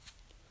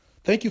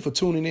Thank you for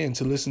tuning in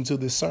to listen to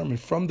this sermon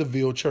from the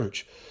Ville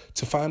Church.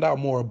 To find out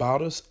more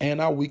about us and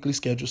our weekly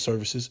scheduled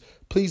services,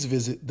 please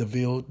visit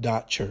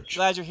theville.church.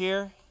 Glad you're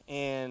here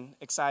and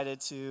excited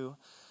to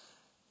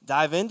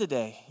dive in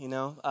today.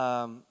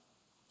 We're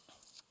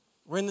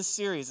in this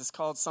series. It's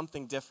called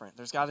Something Different.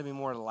 There's got to be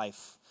more to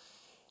life.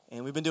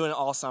 And we've been doing it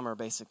all summer,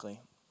 basically.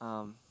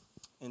 And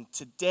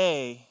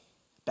today,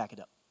 back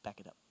it up.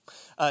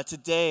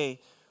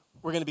 Today,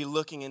 we're going to be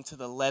looking into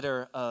the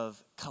letter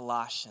of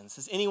Colossians.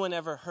 Has anyone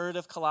ever heard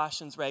of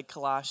Colossians, read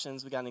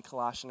Colossians? We got any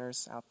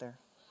Colossianers out there?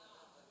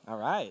 All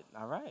right.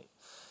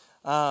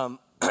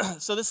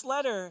 So this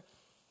letter,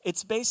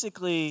 it's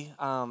basically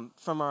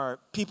from our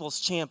people's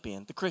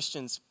champion, the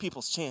Christians'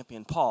 people's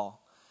champion,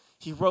 Paul.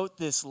 He wrote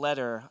this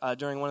letter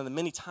during one of the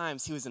many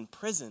times he was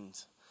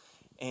imprisoned.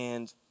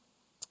 And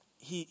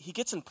he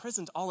gets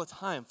imprisoned all the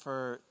time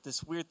for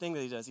this weird thing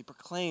that he does. He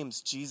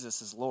proclaims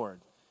Jesus as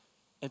Lord.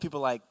 And people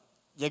are like,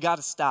 you got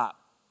to stop.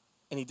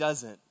 And he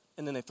doesn't.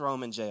 And then they throw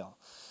him in jail.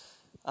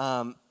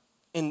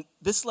 In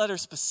this letter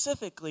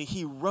specifically,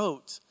 he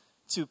wrote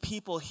to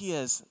people he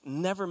has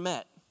never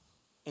met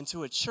and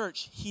to a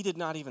church he did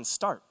not even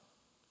start.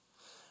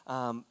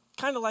 Kind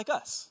of like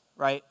us,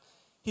 right?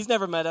 He's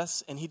never met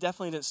us, and he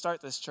definitely didn't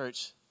start this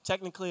church.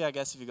 Technically, I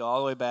guess if you go all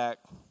the way back,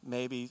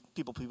 maybe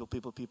people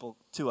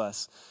to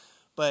us.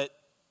 But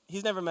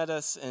he's never met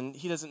us, and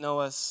he doesn't know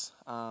us.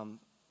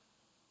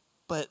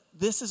 But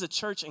this is a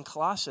church in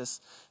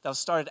Colossus that was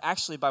started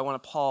actually by one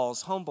of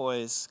Paul's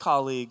homeboys,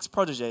 colleagues,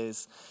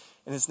 proteges,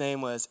 and his name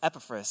was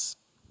Epaphras.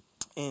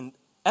 And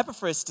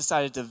Epaphras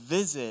decided to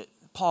visit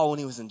Paul when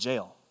he was in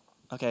jail.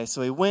 Okay,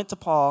 so he went to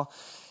Paul,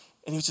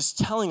 and he was just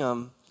telling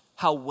him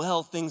how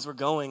well things were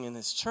going in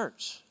his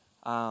church.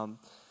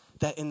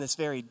 That in this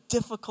very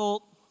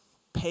difficult,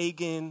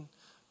 pagan,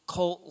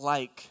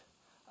 cult-like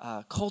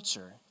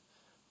culture,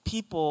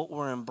 people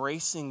were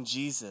embracing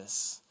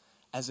Jesus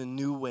as a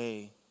new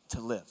way to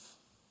live.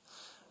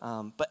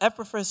 But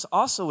Epaphras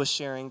also was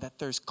sharing that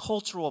there's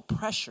cultural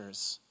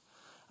pressures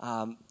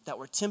that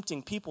were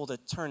tempting people to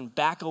turn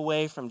back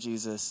away from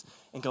Jesus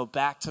and go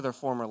back to their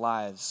former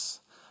lives.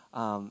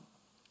 And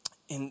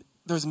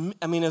there's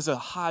a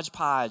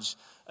hodgepodge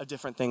of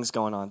different things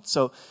going on.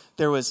 So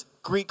there was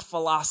Greek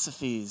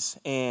philosophies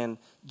and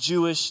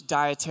Jewish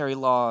dietary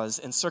laws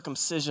and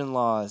circumcision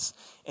laws.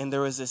 And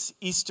there was this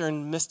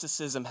Eastern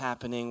mysticism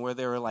happening where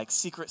there were like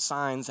secret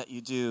signs that you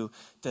do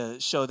to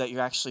show that you're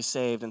actually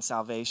saved and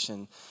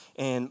salvation.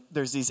 And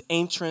there's these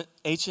ancient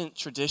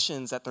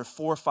traditions that their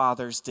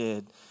forefathers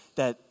did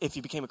that if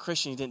you became a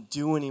Christian, you didn't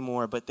do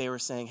anymore. But they were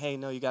saying, hey,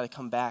 no, you got to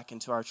come back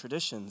into our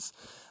traditions.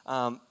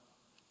 And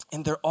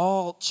they're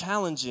all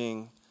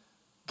challenging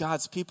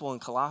God's people in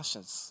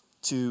Colossians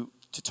to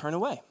turn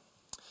away.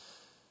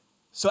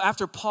 So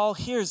after Paul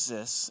hears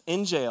this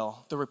in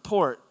jail, the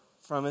report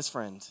from his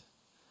friend,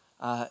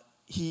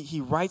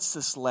 he writes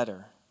this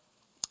letter.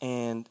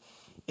 And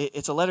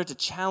it's a letter to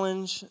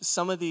challenge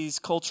some of these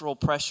cultural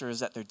pressures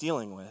that they're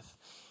dealing with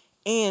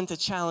and to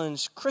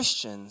challenge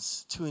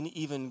Christians to an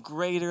even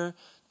greater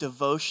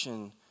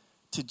devotion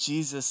to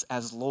Jesus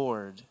as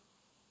Lord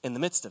in the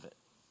midst of it.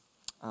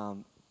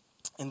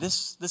 And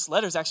this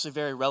letter is actually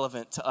very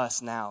relevant to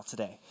us now,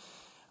 today.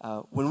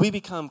 When we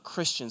become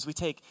Christians, we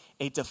take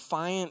a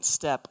defiant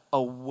step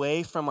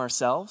away from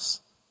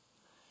ourselves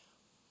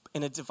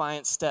and a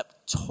defiant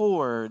step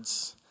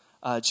towards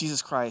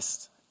Jesus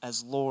Christ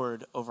as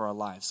Lord over our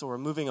lives. So we're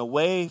moving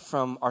away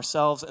from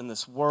ourselves and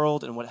this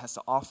world and what it has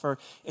to offer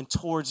and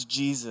towards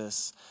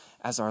Jesus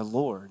as our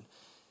Lord.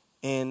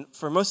 And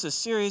for most of the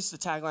series, the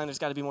tagline, there's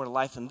got to be more to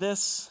life than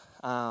this.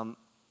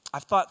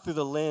 I've thought through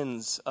the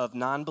lens of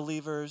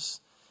non-believers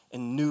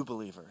and new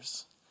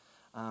believers.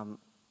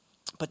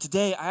 But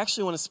today, I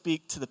actually want to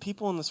speak to the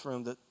people in this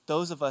room,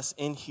 those of us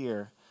in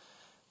here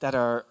that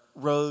are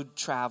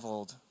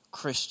road-traveled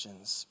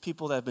Christians,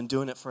 people that have been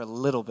doing it for a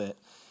little bit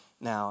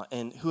now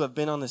and who have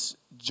been on this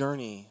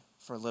journey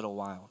for a little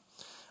while.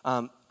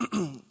 And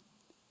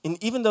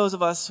even those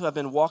of us who have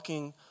been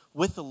walking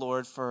with the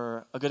Lord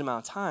for a good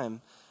amount of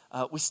time,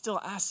 we still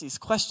ask these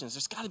questions.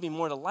 There's got to be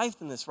more to life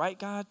than this, right,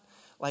 God?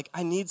 Like,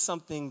 I need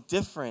something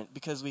different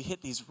because we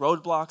hit these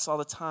roadblocks all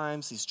the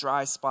time, these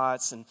dry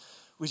spots, and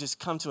we just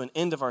come to an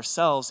end of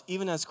ourselves,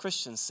 even as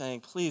Christians,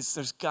 saying, please,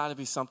 there's got to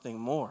be something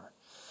more.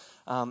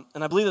 And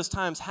I believe those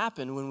times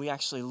happen when we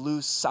actually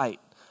lose sight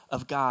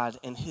of God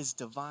and his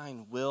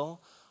divine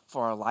will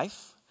for our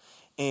life,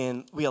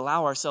 and we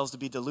allow ourselves to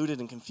be deluded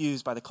and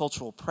confused by the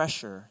cultural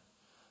pressure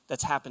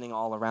that's happening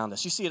all around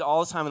us. You see it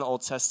all the time in the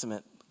Old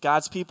Testament.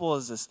 God's people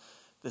is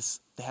this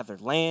they have their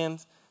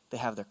land, they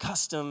have their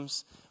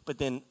customs, but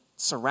then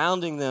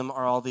surrounding them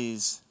are all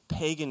these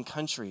pagan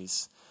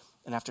countries.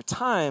 And after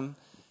time,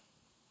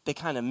 they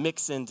kind of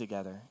mix in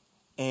together.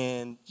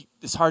 And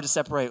it's hard to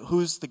separate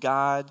who's the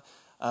God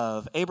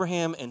of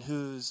Abraham and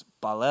who's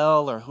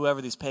Baal or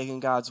whoever these pagan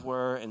gods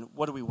were and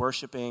what are we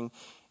worshiping.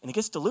 And it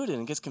gets diluted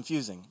and gets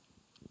confusing.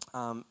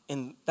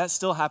 And that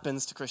still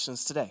happens to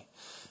Christians today.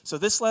 So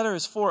this letter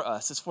is for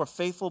us. It's for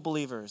faithful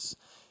believers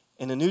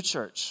in a new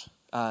church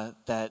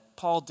that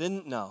Paul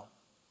didn't know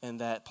and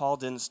that Paul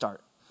didn't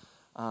start.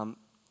 And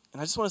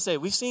I just want to say,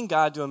 we've seen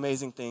God do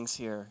amazing things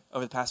here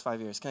over the past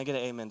 5 years. Can I get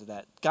an amen to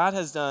that? God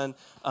has done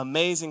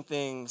amazing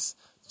things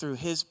through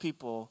his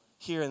people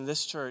here in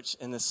this church,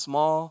 in this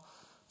small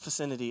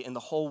vicinity, in the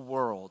whole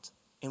world.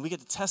 And we get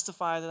to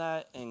testify to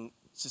that and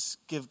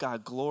just give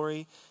God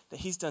glory that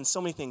he's done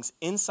so many things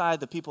inside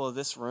the people of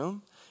this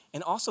room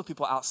and also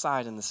people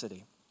outside in the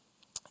city.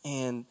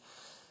 And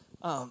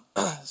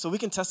so we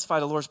can testify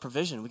to the Lord's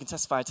provision. We can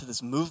testify to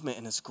this movement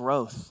and this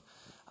growth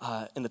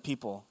in the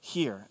people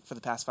here for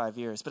the past 5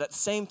 years. But at the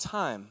same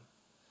time,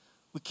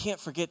 we can't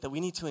forget that we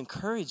need to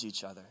encourage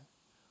each other.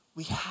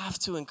 We have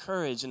to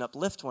encourage and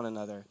uplift one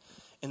another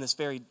in this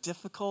very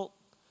difficult,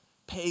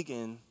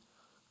 pagan,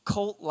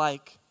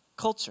 cult-like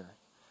culture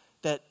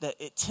that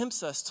it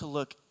tempts us to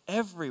look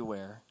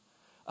everywhere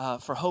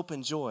for hope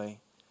and joy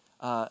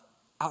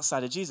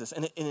outside of Jesus.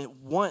 And it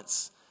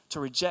wants to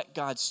reject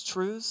God's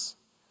truths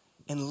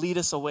and lead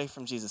us away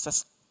from Jesus.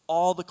 That's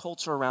all the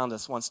culture around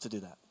us wants to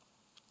do that.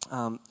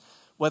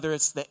 Whether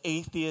it's the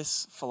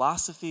atheist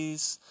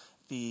philosophies,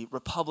 the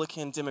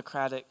Republican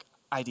Democratic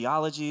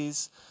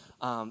ideologies,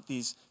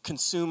 these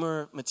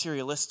consumer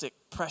materialistic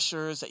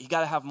pressures that you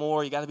got to have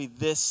more, you got to be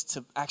this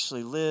to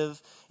actually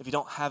live. If you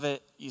don't have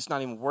it, it's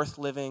not even worth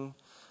living.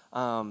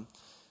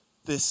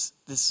 This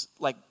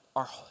like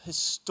our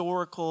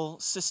historical,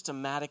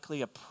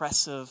 systematically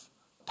oppressive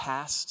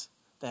past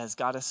that has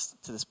got us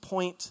to this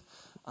point.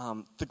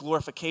 The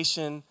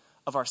glorification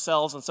of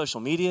ourselves on social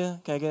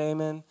media. Can I get an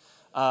amen?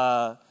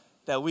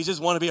 That we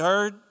just want to be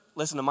heard.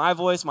 Listen to my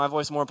voice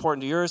is more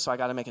important to yours, so I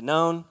got to make it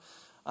known.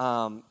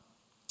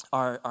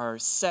 Our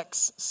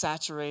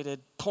sex-saturated,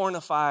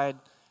 pornified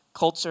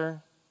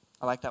culture.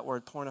 I like that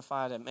word,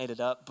 pornified. I made it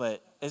up,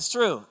 but it's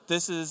true.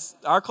 This is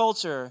our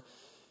culture.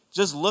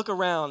 Just look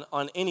around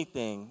on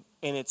anything,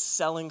 and it's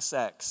selling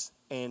sex,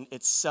 and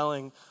it's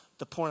selling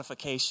the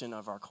pornification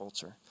of our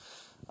culture.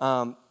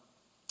 And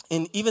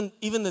even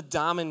the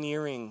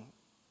domineering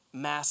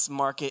mass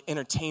market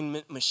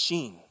entertainment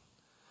machine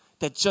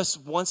that just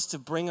wants to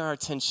bring our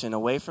attention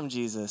away from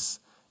Jesus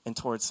and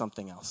towards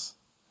something else.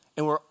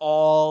 And we're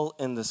all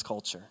in this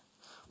culture.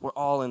 We're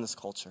all in this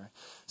culture.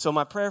 So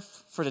my prayer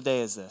for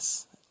today is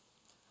this.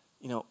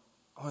 I want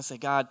to say,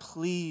 God,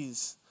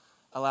 please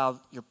allow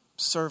your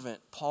servant,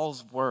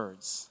 Paul's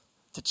words,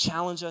 to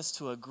challenge us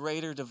to a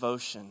greater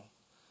devotion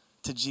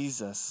to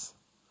Jesus,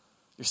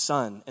 your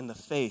son, in the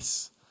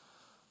face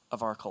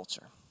of our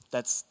culture.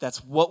 That's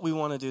what we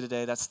want to do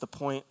today. That's the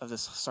point of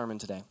this sermon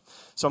today.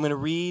 So I'm going to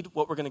read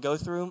what we're going to go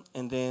through,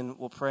 and then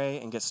we'll pray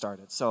and get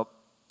started. So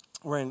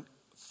we're in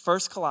 1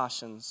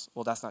 Colossians.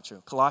 Well, that's not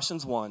true.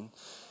 Colossians 1.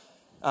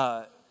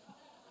 The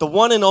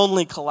one and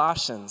only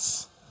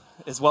Colossians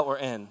is what we're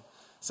in.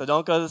 So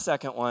don't go to the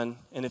second one.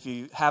 And if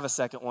you have a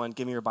second one,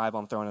 give me your Bible.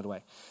 I'm throwing it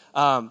away.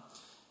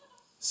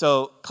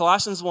 So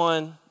Colossians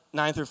 1,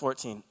 9 through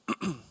 14.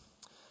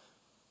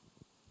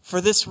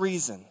 For this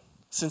reason,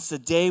 since the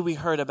day we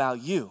heard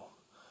about you,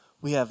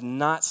 we have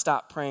not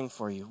stopped praying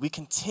for you. We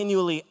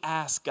continually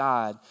ask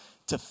God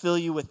to fill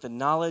you with the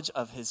knowledge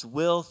of his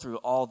will through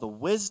all the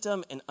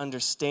wisdom and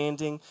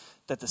understanding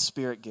that the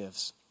Spirit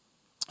gives,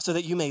 so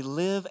that you may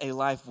live a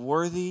life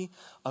worthy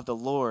of the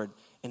Lord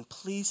and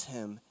please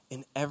him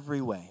in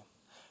every way,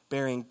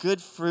 bearing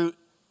fruit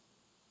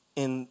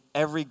in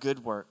every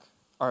good work,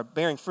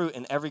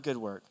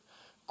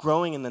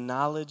 growing in the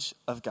knowledge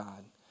of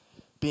God,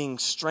 being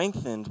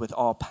strengthened with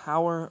all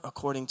power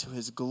according to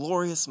his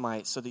glorious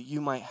might, so that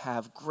you might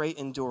have great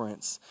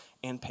endurance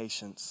and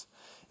patience,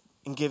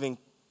 in giving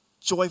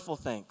joyful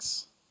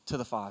thanks to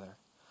the Father,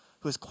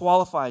 who has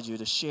qualified you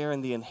to share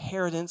in the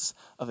inheritance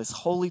of his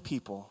holy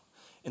people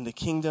in the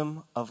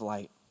kingdom of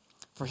light.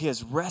 For he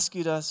has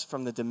rescued us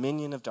from the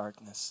dominion of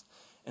darkness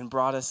and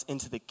brought us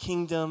into the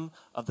kingdom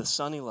of the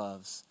Son he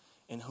loves,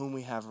 in whom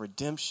we have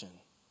redemption,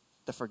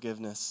 the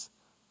forgiveness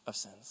of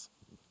sins.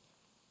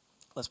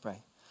 Let's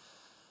pray.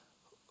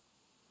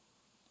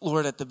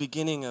 Lord, at the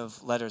beginning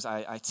of letters,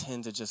 I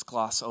tend to just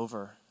gloss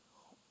over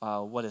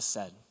what is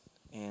said.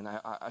 And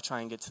I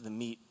try and get to the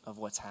meat of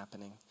what's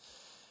happening.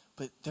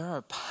 But there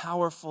are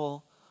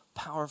powerful,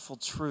 powerful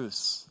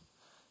truths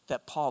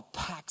that Paul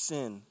packs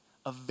in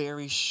a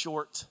very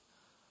short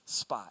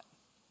spot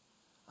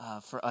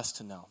for us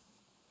to know.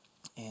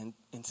 And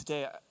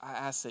today I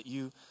ask that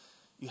you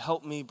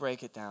help me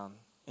break it down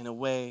in a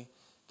way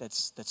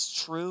that's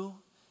true,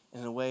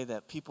 and in a way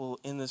that people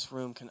in this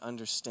room can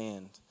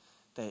understand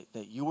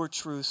that your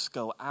truths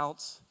go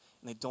out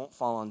and they don't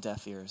fall on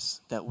deaf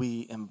ears, that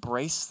we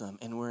embrace them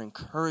and we're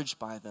encouraged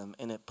by them,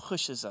 and it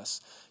pushes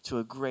us to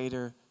a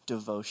greater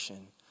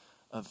devotion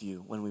of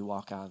you when we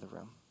walk out of the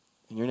room.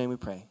 In your name we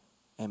pray.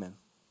 Amen.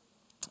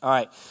 All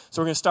right,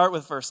 so we're going to start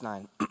with verse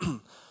 9.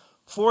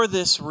 For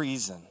this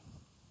reason.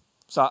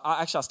 So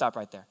I'll stop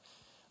right there.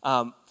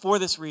 For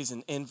this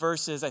reason, in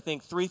verses, I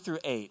think, 3 through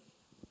 8,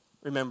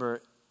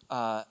 remember,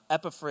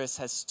 Epaphras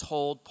has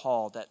told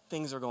Paul that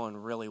things are going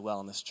really well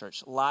in this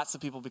church. Lots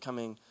of people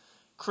becoming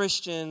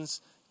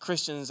Christians.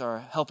 Christians are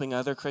helping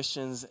other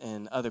Christians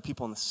and other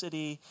people in the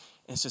city.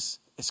 It's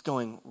It's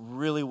going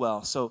really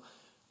well. So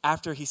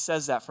after he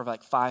says that for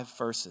like 5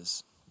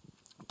 verses,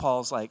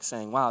 Paul's like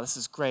saying, wow, this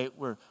is great.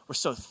 We're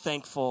so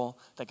thankful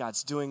that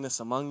God's doing this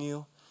among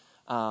you.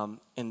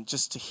 And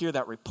just to hear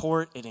that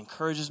report, it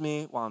encourages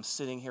me while I'm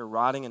sitting here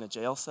rotting in a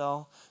jail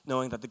cell,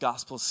 knowing that the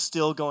gospel is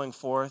still going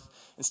forth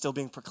and still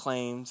being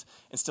proclaimed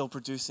and still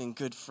producing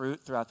good fruit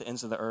throughout the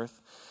ends of the earth.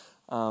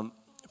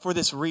 For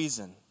this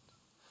reason,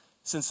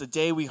 since the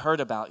day we heard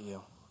about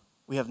you,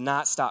 we have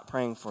not stopped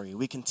praying for you.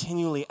 We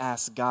continually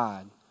ask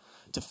God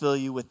to fill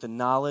you with the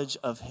knowledge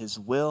of his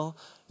will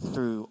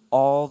through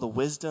all the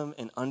wisdom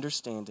and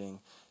understanding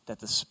that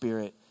the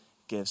Spirit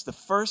gives. The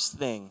first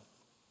thing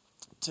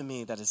to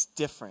me that is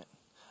different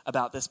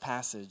about this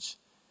passage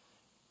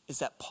is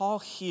that Paul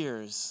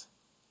hears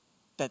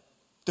that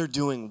they're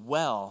doing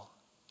well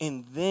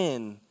and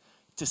then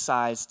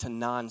decides to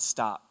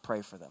nonstop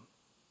pray for them.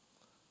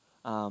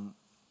 And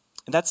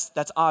that's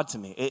odd to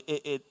me.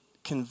 It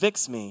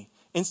convicts me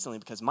instantly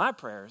because my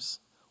prayers,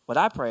 what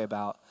I pray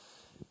about,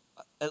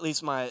 at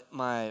least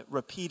my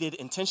repeated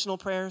intentional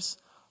prayers,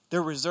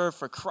 they're reserved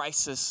for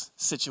crisis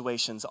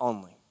situations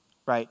only,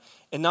 right?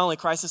 And not only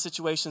crisis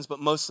situations,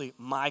 but mostly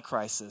my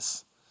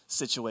crisis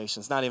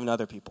situations, not even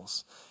other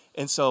people's.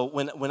 And so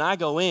when I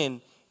go in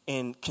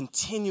and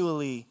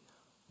continually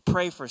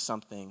pray for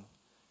something,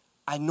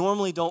 I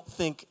normally don't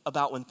think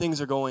about when things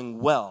are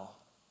going well,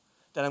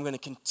 that I'm going to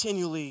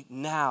continually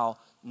now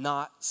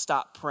not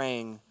stop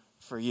praying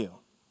for you.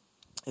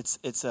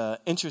 It's an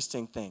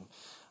interesting thing.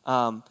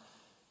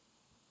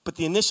 But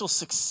the initial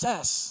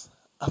success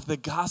of the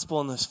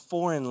gospel in this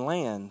foreign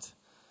land,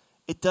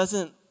 it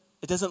doesn't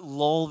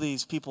lull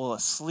these people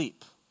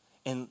asleep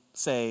and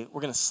say,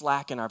 we're going to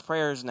slacken our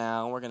prayers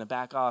now and we're going to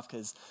back off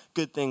because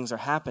good things are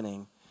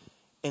happening.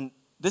 And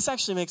this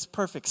actually makes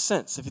perfect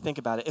sense if you think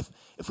about it.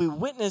 If we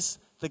witness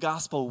the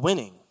gospel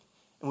winning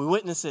and we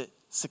witness it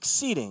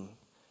succeeding,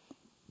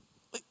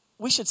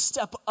 we should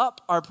step up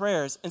our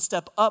prayers and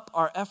step up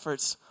our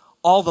efforts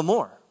all the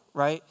more,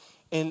 right?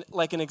 And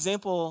like an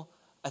example,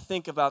 I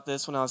think about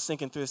this when I was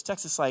thinking through this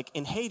text, it's like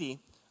in Haiti,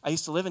 I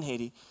used to live in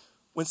Haiti,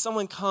 when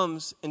someone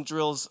comes and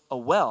drills a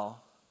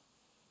well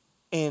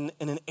in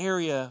an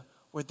area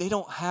where they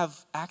don't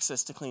have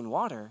access to clean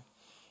water,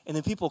 and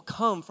then people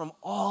come from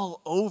all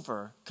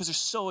over because they're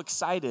so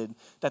excited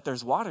that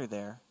there's water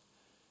there.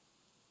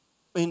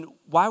 I mean,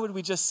 why would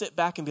we just sit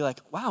back and be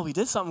like, wow, we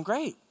did something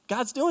great.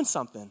 God's doing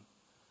something.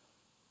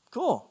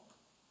 Cool.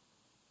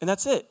 And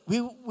that's it.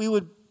 We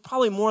would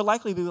probably more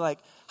likely be like,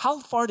 how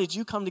far did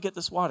you come to get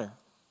this water?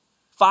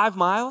 5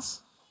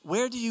 miles?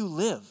 Where do you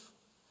live?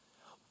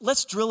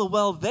 Let's drill a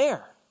well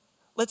there.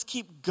 Let's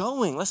keep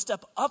going. Let's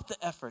step up the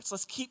efforts.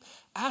 Let's keep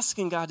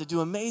asking God to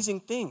do amazing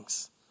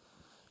things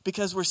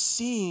because we're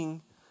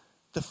seeing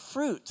the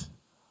fruit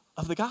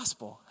of the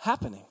gospel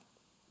happening.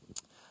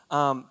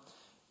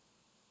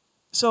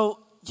 So,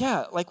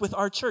 yeah, like with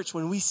our church,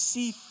 when we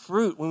see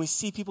fruit, when we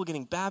see people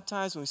getting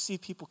baptized, when we see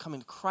people coming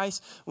to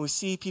Christ, when we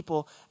see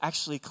people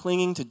actually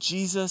clinging to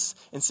Jesus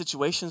in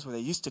situations where they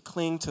used to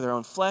cling to their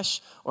own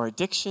flesh or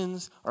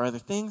addictions or other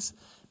things,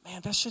 man,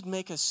 that should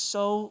make us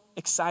so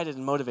excited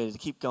and motivated to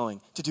keep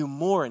going, to do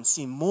more and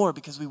see more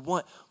because we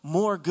want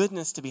more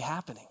goodness to be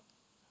happening,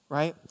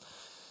 right?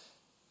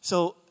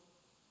 So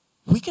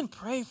we can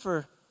pray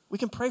for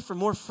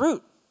more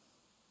fruit.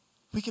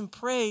 We can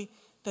pray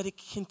that it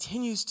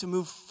continues to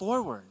move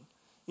forward.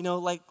 You know,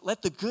 like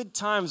let the good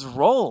times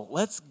roll.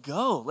 Let's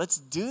go. Let's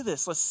do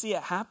this. Let's see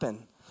it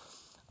happen.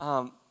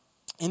 And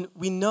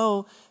we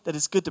know that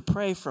it's good to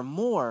pray for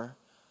more,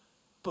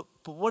 but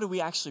what are we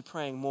actually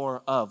praying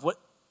more of?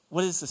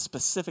 What is the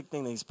specific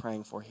thing that he's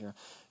praying for here?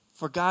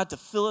 For God to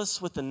fill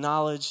us with the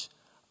knowledge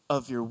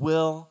of your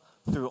will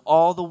through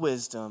all the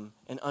wisdom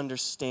and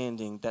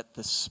understanding that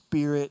the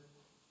Spirit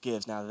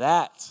gives. Now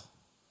that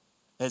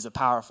is a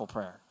powerful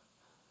prayer.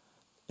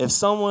 If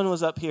someone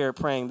was up here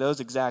praying those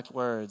exact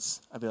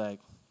words, I'd be like,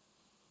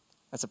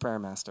 that's a prayer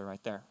master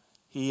right there.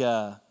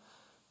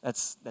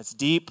 That's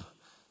deep.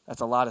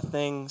 That's a lot of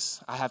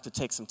things. I have to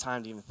take some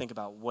time to even think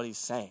about what he's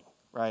saying,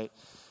 right?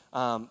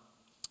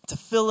 To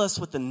fill us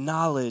with the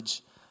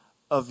knowledge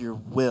of your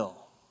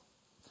will.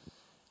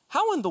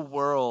 How in the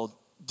world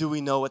do we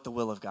know what the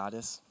will of God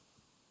is?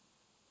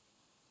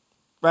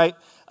 Right?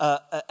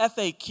 A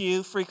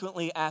FAQ,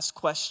 frequently asked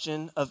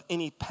question of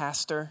any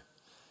pastor.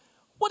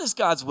 What is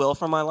God's will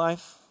for my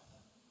life?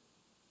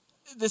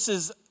 This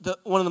is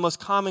one of the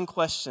most common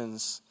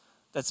questions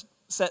that's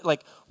set.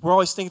 Like, we're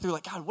always thinking through,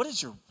 like, God, what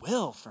is your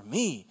will for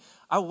me?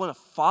 I want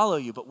to follow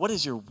you, but what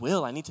is your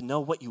will? I need to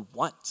know what you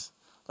want.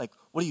 Like,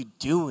 what are you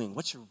doing?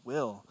 What's your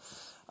will?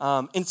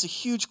 And it's a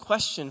huge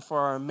question for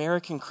our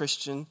American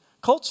Christian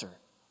culture.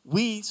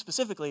 We,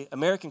 specifically,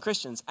 American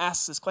Christians,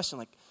 ask this question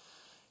like,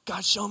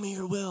 God, show me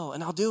your will,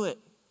 and I'll do it.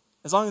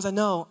 As long as I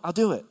know, I'll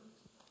do it.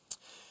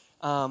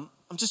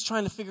 I'm just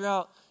trying to figure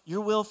out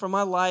your will for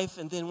my life,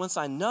 and then once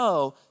I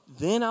know,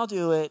 then I'll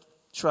do it.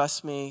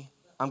 Trust me,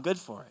 I'm good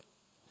for it.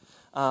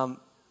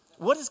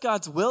 What is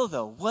God's will,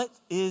 though? What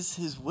is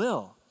his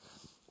will?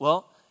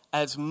 Well,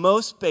 at its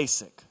most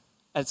basic,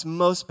 at its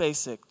most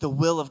basic, the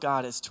will of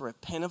God is to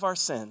repent of our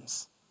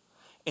sins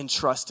and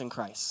trust in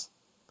Christ.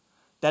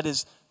 That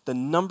is the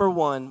number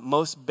one,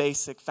 most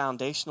basic,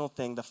 foundational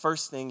thing, the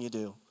first thing you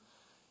do.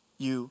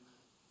 You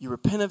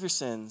repent of your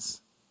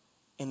sins,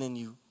 and then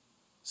you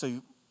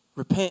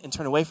repent and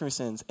turn away from your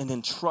sins, and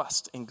then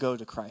trust and go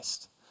to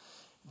Christ.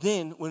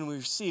 Then, when we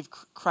receive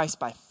Christ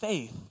by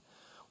faith,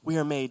 we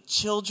are made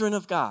children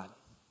of God.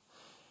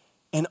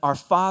 And our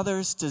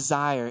Father's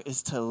desire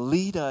is to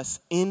lead us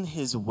in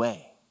his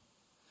way.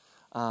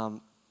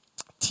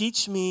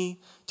 Teach me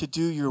to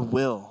do your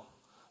will,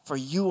 for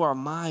you are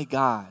my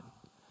God.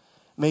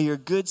 May your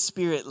good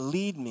spirit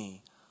lead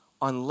me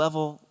on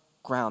level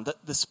ground.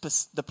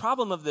 The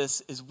problem of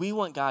this is we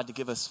want God to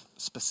give us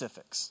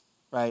specifics,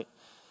 right?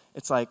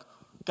 It's like,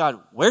 God,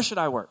 where should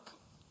I work?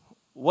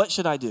 What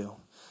should I do?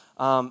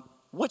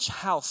 Which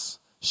house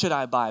should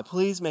I buy?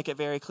 Please make it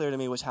very clear to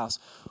me which house.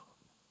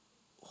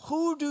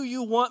 Who do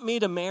you want me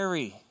to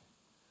marry?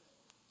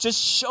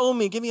 Just show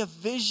me, give me a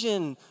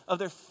vision of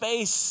their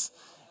face,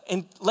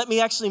 and let me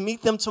actually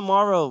meet them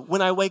tomorrow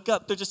when I wake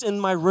up. They're just in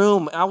my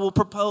room. I will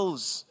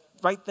propose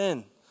right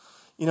then.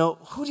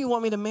 Who do you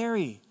want me to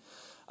marry?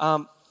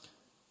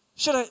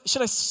 Should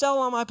I sell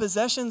all my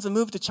possessions and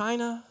move to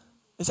China?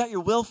 Is that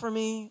your will for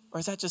me? Or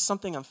is that just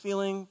something I'm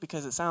feeling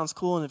because it sounds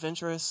cool and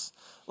adventurous?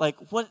 Like,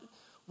 what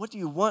do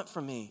you want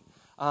from me?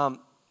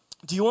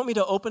 Do you want me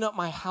to open up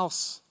my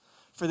house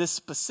for this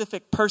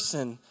specific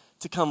person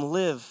to come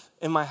live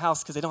in my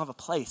house because they don't have a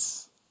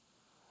place?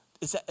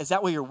 Is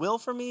that what your will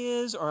for me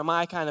is? Or am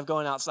I kind of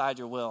going outside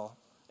your will,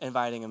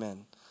 inviting them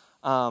in?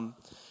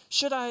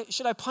 Should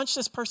I punch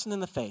this person in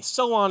the face?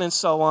 So on and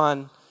so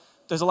on.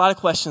 There's a lot of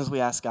questions we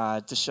ask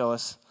God to show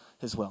us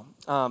his will.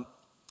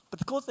 But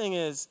the cool thing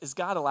is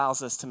God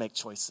allows us to make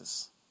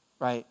choices,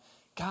 right?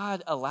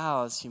 God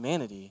allows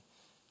humanity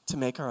to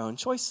make our own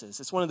choices.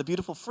 It's one of the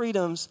beautiful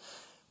freedoms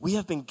we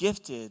have been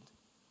gifted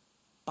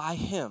by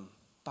him,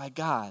 by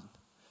God.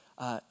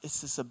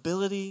 It's this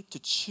ability to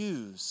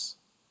choose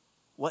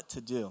what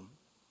to do.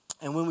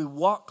 And when we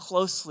walk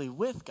closely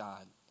with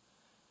God,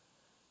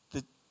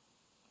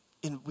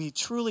 and we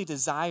truly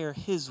desire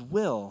his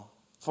will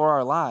for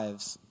our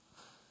lives,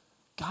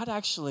 God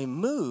actually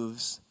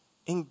moves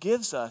and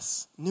gives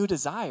us new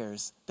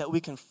desires that we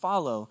can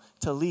follow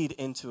to lead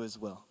into his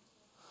will.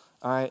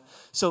 All right?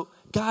 So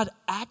God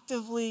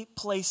actively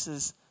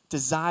places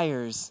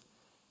desires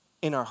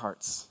in our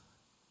hearts.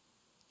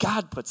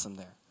 God puts them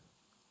there.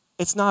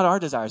 It's not our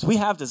desires. We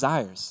have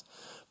desires.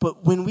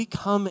 But when we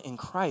come in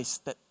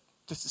Christ, that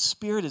the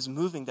Spirit is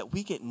moving, that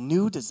we get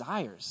new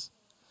desires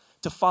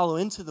to follow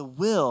into the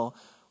will,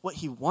 what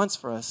he wants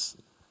for us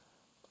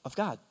of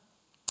God.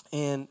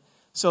 And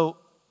so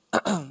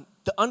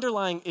the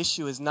underlying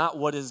issue is not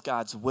what is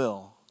God's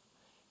will.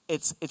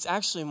 It's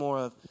actually more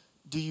of,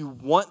 do you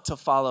want to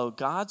follow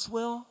God's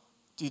will?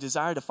 Do you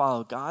desire to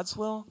follow God's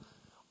will?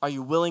 Are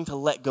you willing to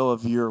let go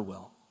of your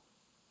will?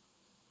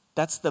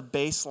 That's the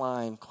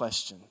baseline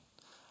question.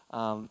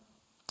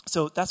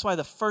 So that's why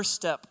the first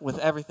step with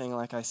everything,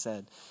 like I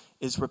said,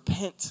 is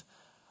repent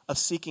of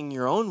seeking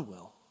your own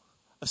will,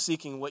 of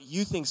seeking what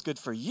you think is good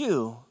for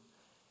you,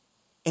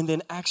 and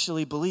then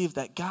actually believe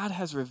that God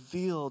has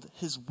revealed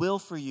his will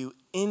for you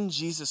in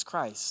Jesus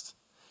Christ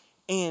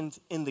and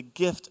in the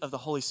gift of the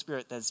Holy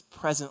Spirit that is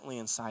presently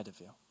inside of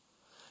you.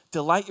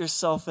 Delight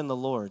yourself in the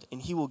Lord,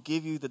 and he will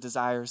give you the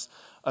desires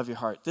of your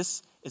heart.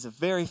 This is a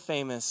very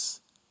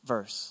famous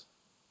verse.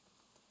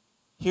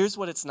 Here's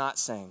what it's not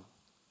saying.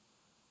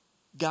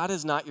 God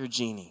is not your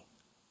genie.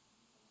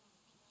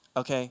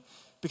 Okay?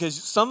 Because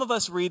some of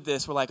us read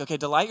this, we're like, okay,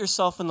 delight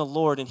yourself in the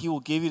Lord and he will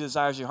give you the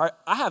desires of your heart.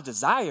 I have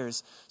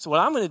desires, so what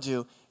I'm going to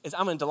do is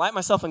I'm going to delight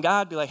myself in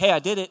God, be like, hey, I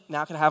did it,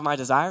 now can I have my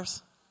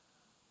desires?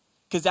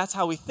 Because that's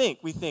how we think.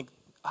 We think,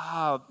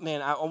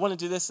 man, I want to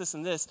do this, this,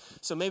 and this,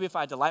 so maybe if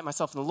I delight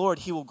myself in the Lord,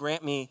 he will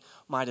grant me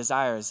my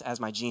desires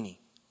as my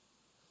genie.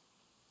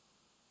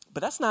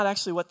 But that's not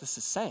actually what this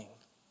is saying.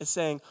 It's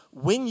saying,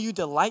 when you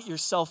delight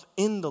yourself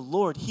in the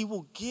Lord, he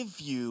will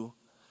give you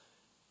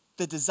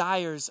the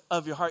desires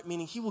of your heart,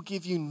 meaning he will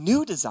give you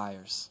new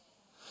desires.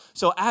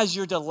 So as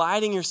you're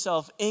delighting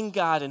yourself in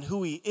God and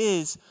who he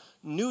is,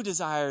 new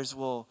desires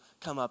will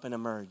come up and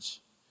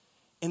emerge.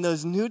 And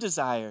those new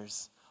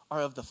desires are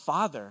of the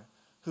Father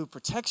who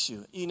protects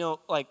you.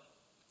 I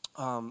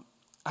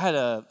had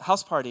a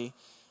house party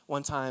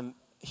one time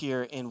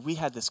here, and we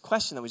had this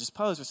question that we just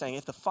posed. We're saying,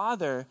 if the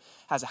Father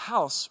has a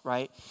house,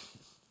 right,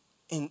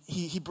 and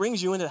he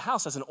brings you into the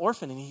house as an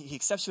orphan and he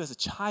accepts you as a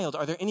child,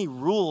 are there any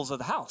rules of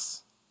the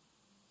house?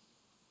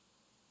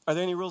 Are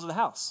there any rules of the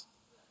house?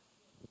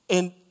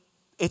 And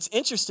it's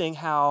interesting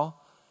how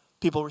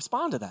people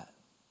respond to that.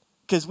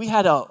 Because we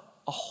had a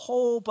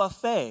whole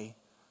buffet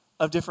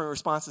of different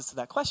responses to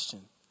that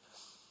question.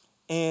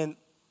 And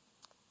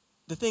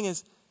the thing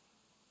is,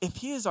 if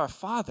he is our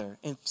Father,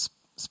 and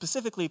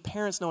specifically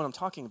parents know what I'm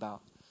talking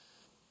about,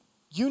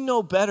 you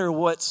know better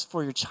what's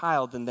for your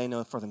child than they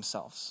know for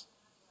themselves.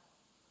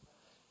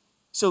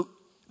 So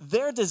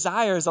their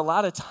desires a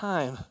lot of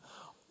time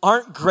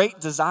aren't great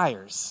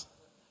desires.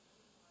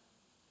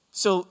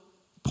 So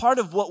part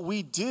of what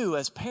we do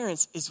as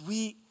parents is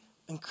we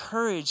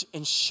encourage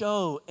and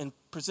show and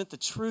present the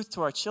truth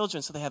to our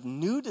children so they have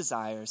new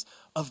desires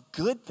of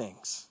good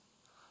things,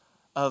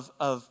 of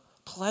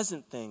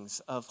pleasant things,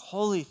 of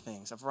holy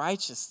things, of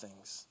righteous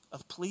things,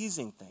 of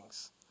pleasing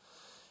things.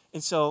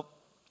 And so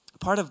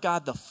part of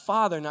God the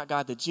Father, not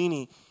God the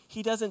genie,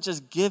 he doesn't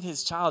just give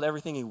his child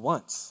everything he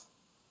wants,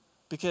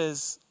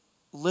 because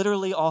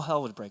literally all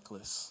hell would break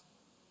loose.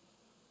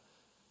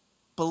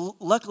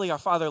 But luckily our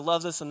Father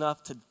loves us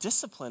enough to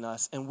discipline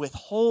us and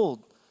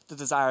withhold the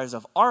desires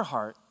of our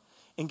heart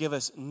and give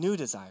us new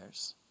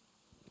desires.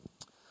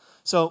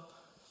 So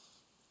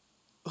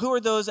who are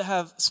those that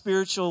have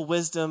spiritual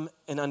wisdom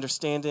and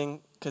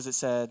understanding? Because it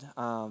said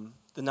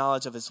the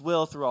knowledge of his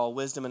will through all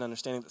wisdom and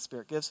understanding that the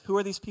Spirit gives. Who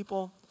are these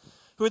people?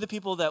 Who are the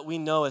people that we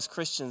know as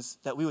Christians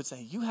that we would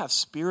say, you have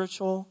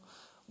spiritual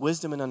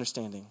wisdom and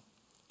understanding?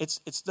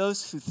 It's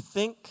those who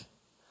think,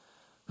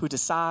 who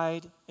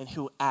decide, and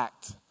who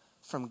act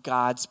from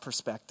God's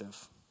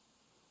perspective,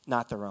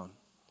 not their own.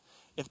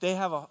 If they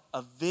have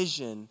a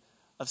vision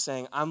of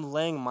saying, I'm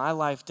laying my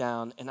life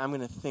down and I'm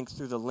going to think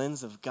through the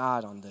lens of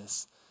God on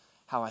this,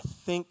 how I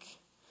think,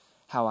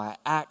 how I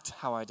act,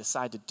 how I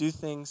decide to do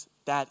things,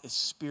 that is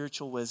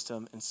spiritual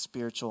wisdom and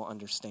spiritual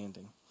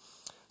understanding.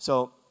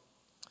 So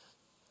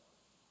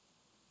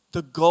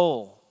the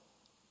goal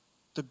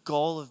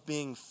of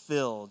being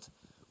filled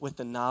with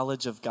the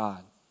knowledge of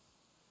God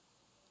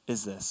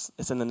is this.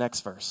 It's in the next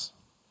verse.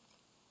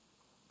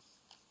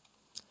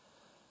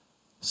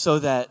 So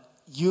that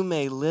you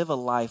may live a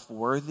life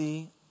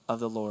worthy of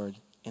the Lord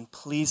and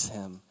please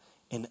him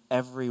in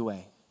every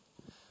way.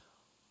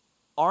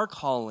 Our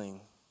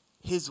calling,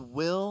 his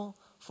will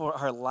for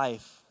our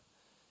life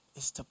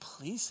is to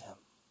please him.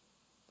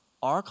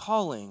 Our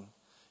calling,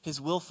 his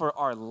will for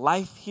our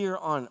life here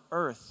on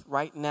earth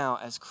right now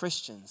as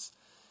Christians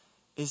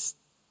is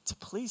to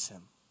please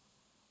him.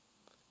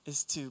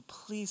 Is to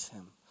please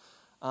him.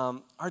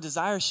 Our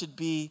desire should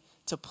be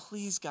to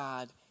please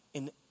God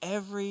in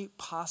every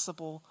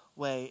possible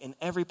way, in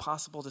every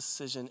possible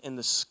decision, in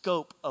the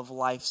scope of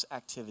life's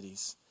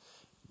activities.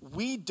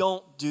 We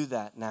don't do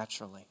that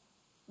naturally.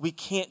 We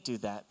can't do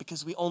that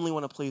because we only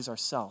want to please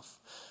ourselves.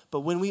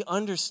 But when we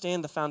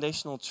understand the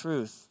foundational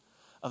truth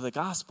of the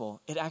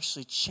gospel, it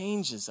actually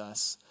changes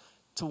us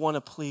to want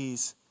to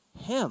please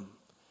him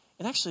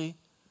and actually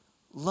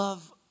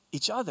love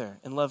each other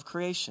and love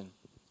creation.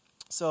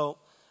 So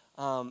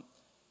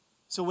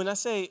when I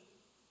say,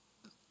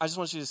 I just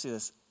want you to see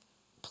this,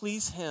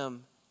 please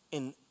him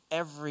in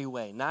every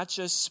way, not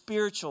just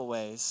spiritual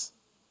ways,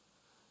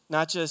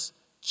 not just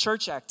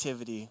church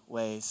activity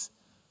ways,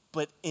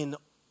 but in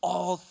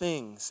all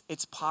things,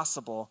 it's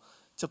possible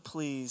to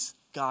please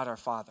God our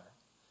Father.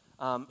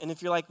 And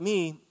if you're like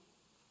me,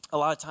 a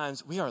lot of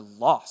times we are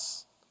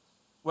lost.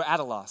 We're at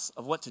a loss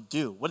of what to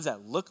do. What does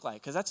that look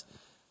like? Because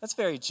that's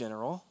very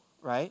general,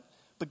 right?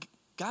 But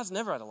God's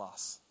never at a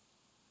loss.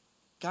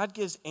 God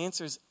gives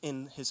answers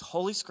in his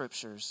holy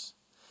scriptures,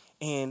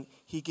 and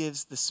he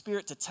gives the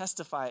Spirit to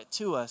testify it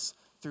to us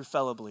through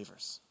fellow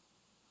believers.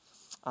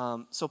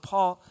 So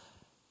Paul,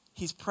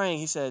 he's praying,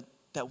 he said,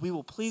 that we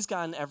will please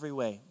God in every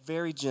way.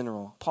 Very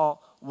general.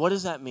 Paul, what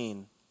does that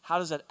mean? How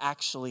does that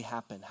actually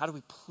happen? How do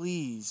we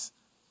please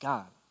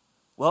God?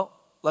 Well,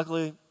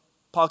 luckily,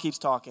 Paul keeps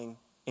talking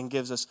and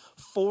gives us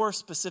 4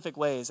 specific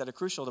ways that are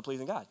crucial to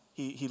pleasing God.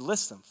 He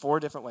lists them, 4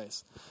 different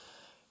ways.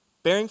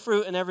 Bearing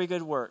fruit in every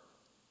good work.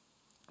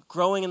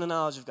 Growing in the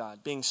knowledge of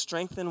God, being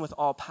strengthened with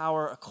all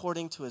power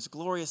according to his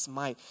glorious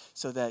might,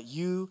 so that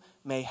you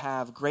may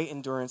have great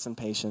endurance and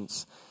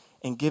patience,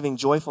 and giving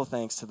joyful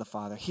thanks to the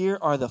Father. Here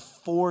are the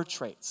 4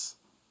 traits.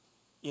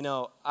 You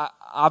know,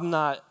 I'm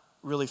not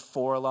really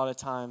for a lot of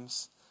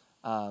times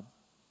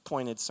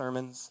pointed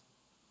sermons,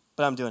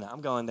 but I'm doing it.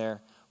 I'm going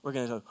there. We're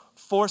going to do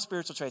 4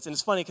 spiritual traits. And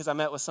it's funny because I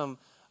met with some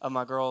of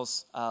my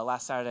girls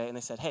last Saturday, and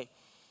they said, hey,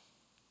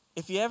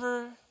 if you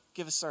ever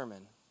give a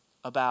sermon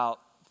about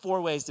 4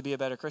 ways to be a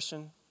better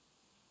Christian,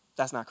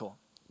 that's not cool.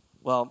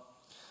 Well,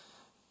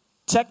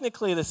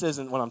 technically this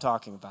isn't what I'm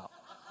talking about.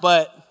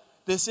 But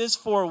this is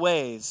 4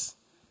 ways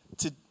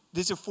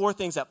these are 4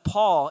 things that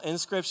Paul in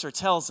Scripture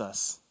tells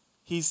us.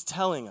 He's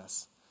telling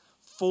us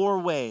 4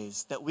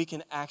 ways that we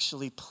can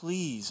actually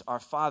please our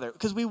Father.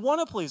 Because we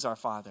want to please our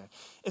Father.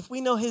 If we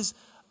know his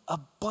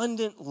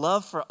abundant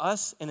love for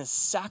us and his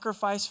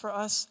sacrifice for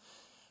us,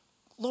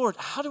 Lord,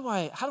 how do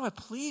I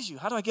please you?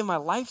 How do I give my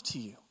life to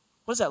you?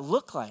 What does that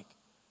look like?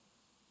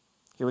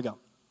 Here we go.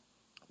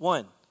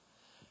 1,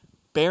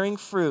 bearing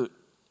fruit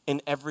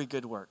in every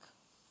good work.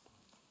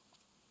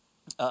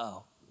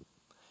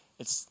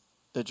 It's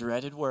the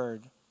dreaded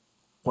word,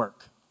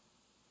 work.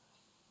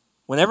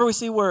 Whenever we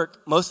see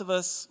work, most of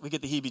us, we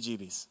get the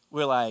heebie-jeebies.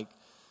 We're like,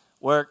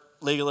 work,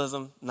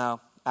 legalism, no,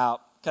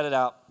 out. Cut it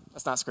out.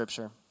 That's not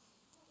scripture.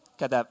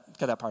 Cut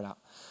that part out.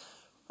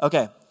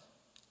 Okay.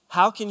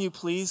 How can you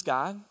please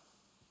God?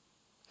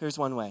 Here's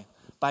one way.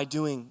 By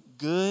doing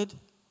good,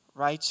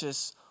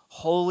 righteous,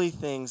 holy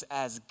things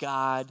as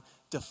God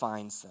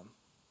defines them.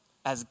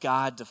 As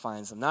God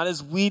defines them, not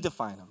as we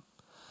define them.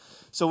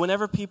 So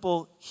whenever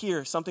people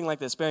hear something like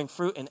this, bearing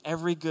fruit in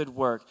every good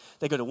work,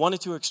 they go to one or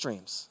two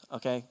extremes,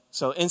 okay?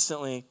 So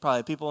instantly,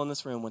 probably people in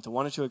this room went to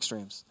one or two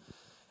extremes.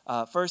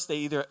 First, they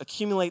either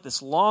accumulate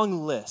this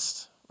long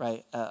list,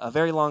 right, a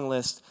very long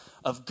list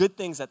of good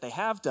things that they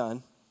have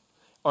done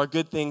or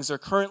good things they're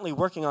currently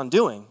working on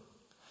doing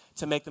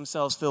to make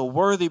themselves feel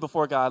worthy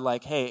before God,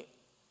 like, hey,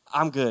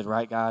 I'm good,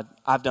 right, God?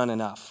 I've done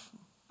enough.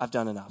 I've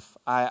done enough.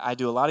 I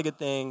do a lot of good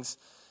things,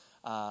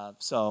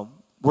 so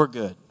we're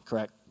good,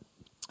 correct?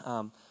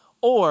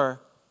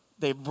 Or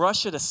they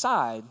brush it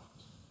aside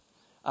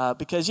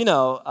because,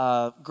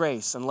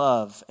 grace and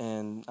love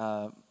and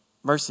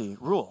mercy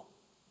rule.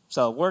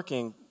 So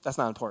working, that's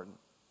not important.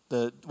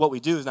 What we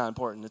do is not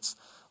important. It's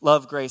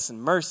love, grace,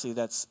 and mercy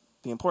that's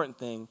the important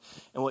thing,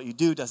 and what you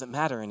do doesn't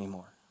matter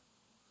anymore.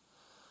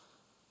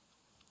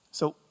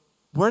 So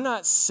we're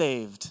not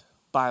saved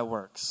by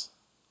works,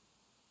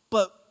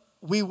 but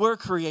we were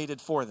created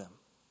for them.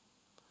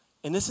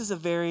 And this is a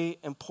very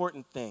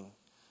important thing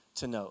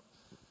to note.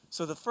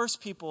 So the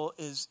first people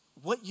is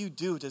what you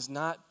do does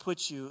not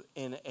put you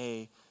in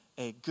a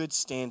good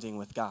standing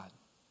with God.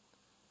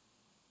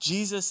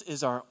 Jesus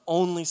is our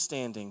only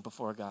standing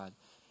before God.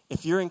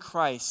 If you're in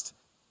Christ,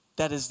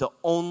 that is the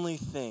only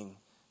thing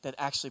that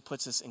actually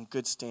puts us in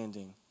good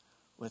standing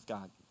with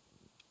God.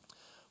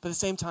 But at the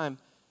same time,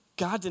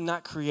 God did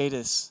not create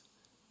us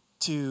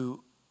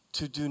to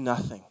do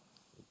nothing.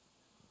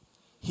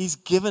 He's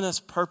given us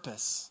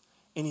purpose,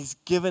 and he's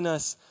given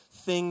us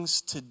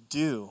things to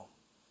do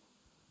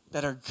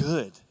that are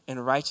good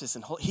and righteous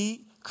and holy.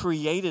 He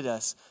created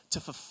us to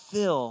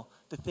fulfill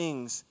the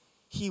things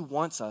he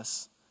wants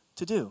us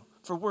to do.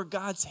 For we're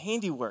God's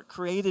handiwork,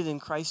 created in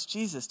Christ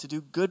Jesus to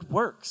do good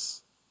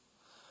works,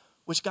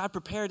 which God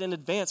prepared in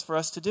advance for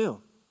us to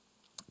do.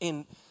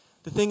 And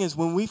the thing is,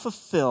 when we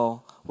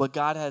fulfill what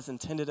God has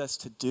intended us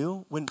to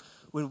do, when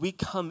we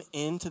come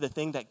into the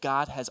thing that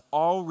God has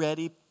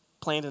already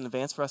planned in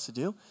advance for us to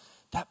do,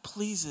 that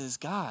pleases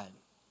God.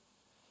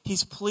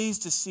 He's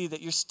pleased to see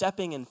that you're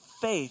stepping in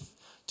faith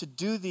to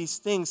do these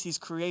things he's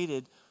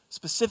created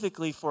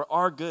specifically for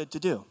our good to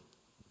do.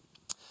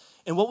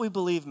 And what we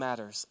believe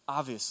matters,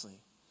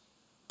 obviously.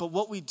 But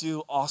what we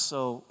do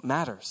also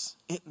matters.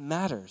 It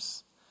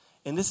matters.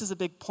 And this is a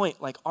big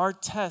point. Like, our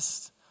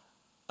test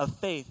of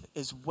faith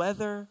is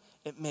whether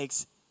it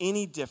makes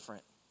any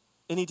difference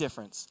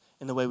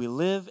in the way we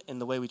live and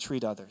the way we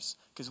treat others.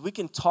 Because we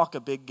can talk a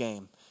big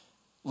game.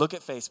 Look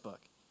at Facebook.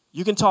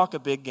 You can talk a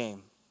big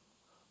game.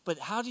 But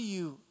how do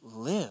you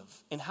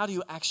live? And how do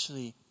you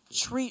actually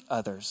treat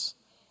others?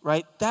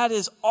 Right? That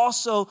is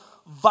also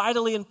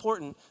vitally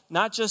important.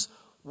 Not just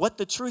what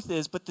the truth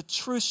is, but the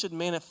truth should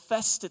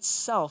manifest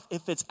itself,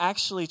 if it's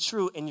actually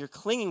true and you're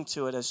clinging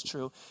to it as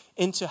true,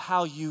 into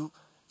how you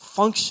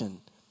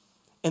function.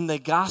 And the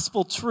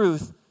gospel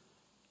truth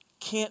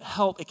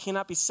it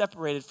cannot be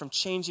separated from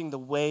changing the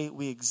way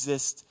we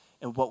exist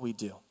and what we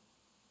do.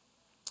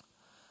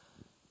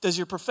 Does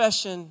your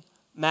profession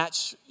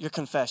match your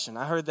confession?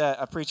 I heard that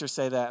a preacher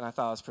say that, and I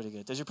thought it was pretty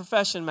good. Does your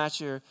profession match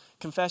your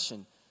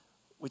confession?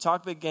 We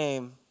talk big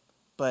game,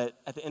 but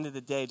at the end of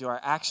the day, do our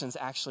actions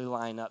actually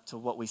line up to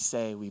what we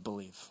say we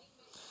believe?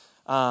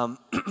 Amen.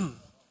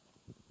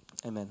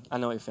 I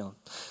know what you're feeling.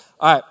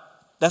 All right,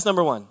 that's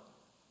number one.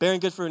 Bearing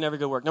good fruit in every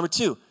good work. Number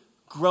two,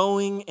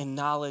 growing in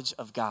knowledge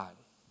of God.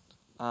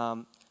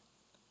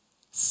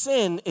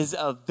 Sin is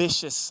a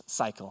vicious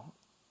cycle,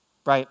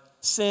 right?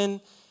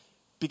 Sin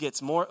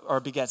begets more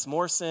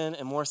sin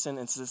and more sin.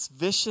 It's this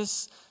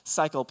vicious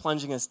cycle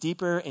plunging us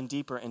deeper and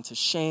deeper into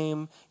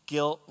shame,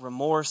 guilt,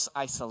 remorse,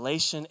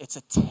 isolation. It's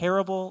a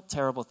terrible,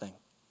 terrible thing.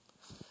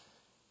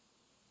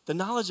 The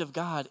knowledge of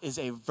God is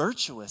a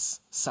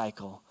virtuous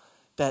cycle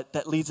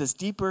that leads us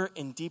deeper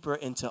and deeper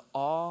into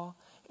awe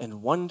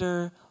and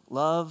wonder,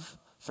 love,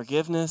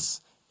 forgiveness,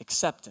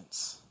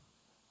 acceptance.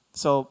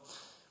 So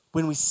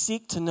when we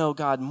seek to know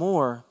God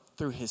more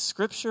through his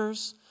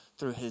scriptures,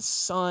 through his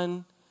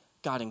Son,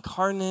 God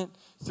incarnate,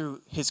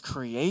 through his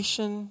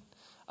creation,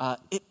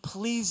 it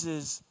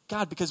pleases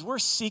God because we're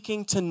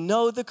seeking to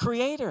know the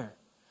Creator.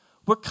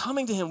 We're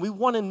coming to him. We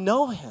want to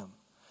know him.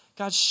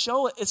 God,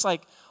 show it. It's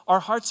like our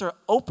hearts are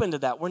open to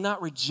that. We're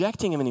not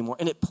rejecting him anymore.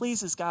 And it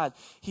pleases God.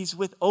 He's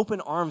with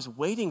open arms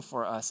waiting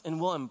for us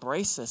and will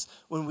embrace us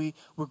when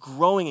we're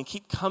growing and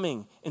keep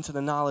coming into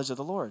the knowledge of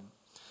the Lord.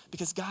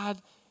 Because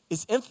God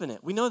is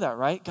infinite. We know that,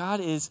 right?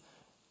 God is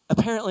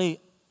apparently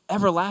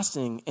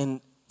everlasting and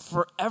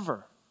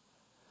forever.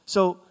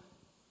 So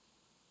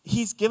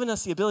he's given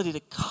us the ability to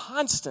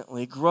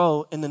constantly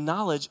grow in the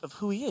knowledge of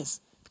who he is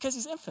because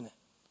he's infinite.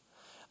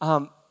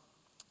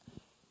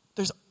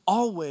 There's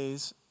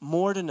always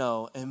more to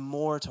know and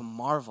more to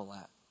marvel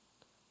at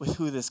with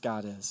who this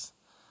God is.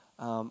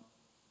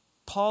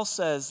 Paul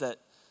says that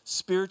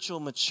spiritual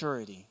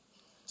maturity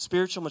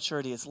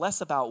is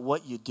less about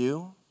what you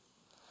do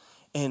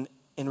and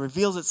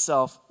reveals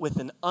itself with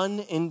an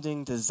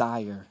unending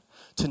desire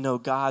to know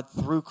God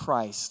through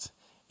Christ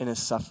in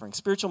his suffering.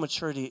 Spiritual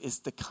maturity is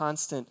the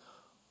constant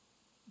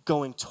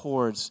going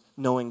towards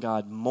knowing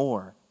God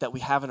more, that we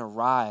haven't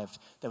arrived,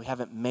 that we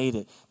haven't made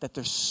it, that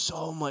there's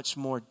so much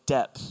more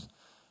depth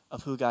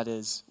of who God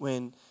is.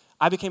 When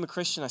I became a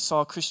Christian, I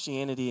saw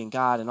Christianity and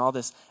God and all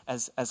this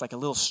as like a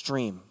little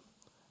stream.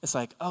 It's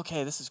like,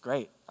 okay, this is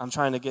great. I'm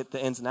trying to get the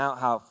ins and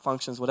outs, how it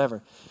functions,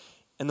 whatever.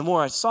 And the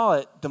more I saw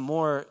it, the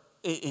more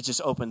it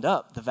just opened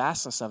up, the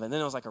vastness of it. And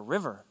then it was like a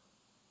river.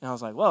 And I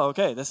was like, whoa,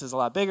 okay, this is a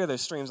lot bigger.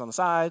 There's streams on the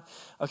side.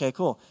 Okay,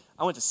 cool.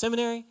 I went to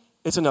seminary.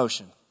 It's an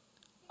ocean.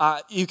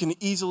 You can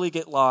easily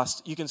get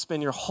lost. You can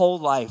spend your whole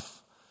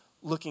life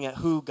looking at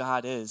who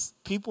God is.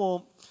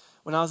 People,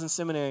 when I was in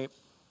seminary,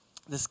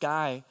 this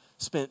guy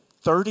spent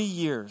 30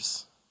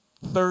 years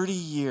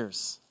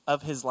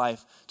of his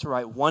life to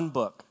write one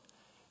book.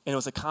 And it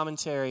was a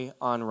commentary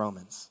on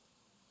Romans.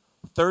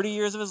 30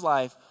 years of his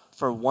life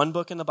for one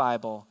book in the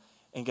Bible.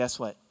 And guess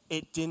what?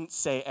 It didn't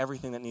say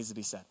everything that needs to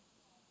be said.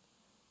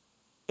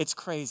 It's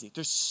crazy.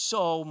 There's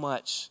so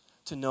much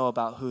to know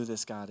about who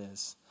this God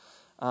is.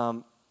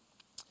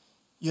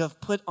 You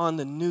have put on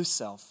the new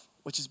self,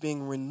 which is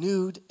being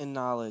renewed in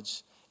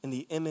knowledge in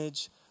the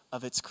image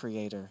of its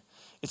creator.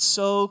 It's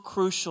so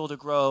crucial to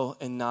grow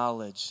in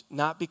knowledge,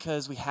 not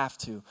because we have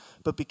to,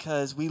 but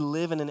because we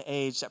live in an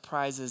age that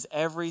prizes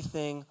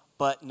everything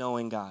but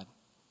knowing God.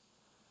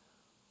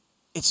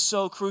 It's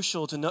so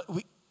crucial to know.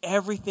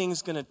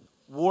 Everything's going to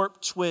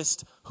warp,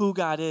 twist who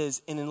God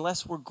is, and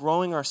unless we're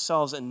growing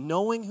ourselves and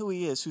knowing who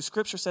he is, who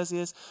Scripture says he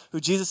is, who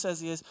Jesus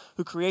says he is,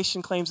 who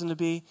creation claims him to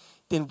be,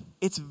 then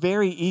it's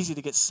very easy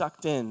to get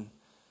sucked in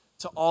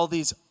to all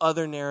these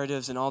other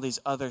narratives and all these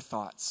other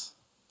thoughts.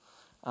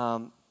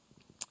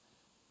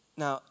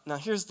 Now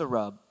here's the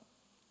rub.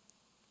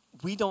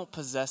 We don't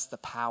possess the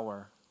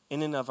power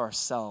in and of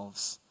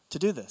ourselves to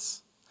do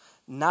this.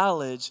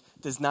 Knowledge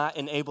does not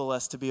enable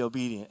us to be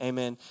obedient.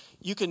 Amen.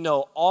 You can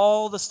know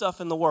all the stuff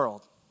in the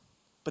world,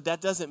 but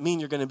that doesn't mean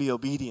you're going to be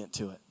obedient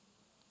to it.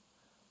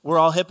 We're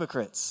all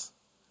hypocrites.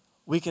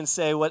 We can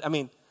say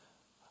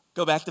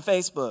go back to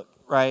Facebook,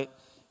 right?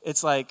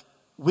 It's like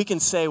we can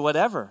say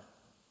whatever,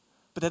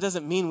 but that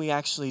doesn't mean we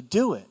actually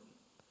do it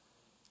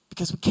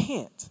because we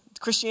can't.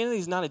 Christianity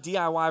is not a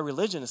DIY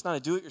religion. It's not a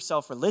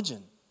do-it-yourself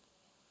religion.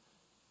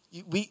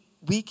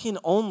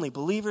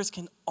 Believers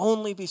can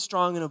only be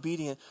strong and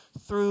obedient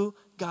through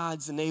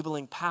God's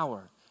enabling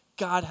power.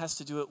 God has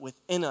to do it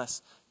within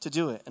us to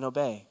do it and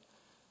obey.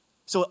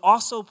 So it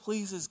also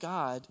pleases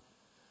God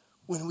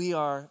when we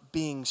are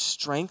being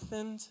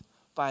strengthened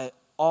by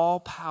all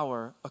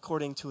power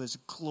according to his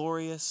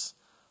glorious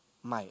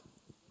might.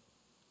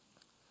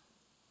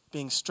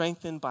 Being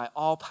strengthened by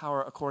all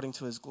power according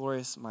to his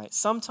glorious might.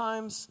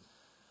 Sometimes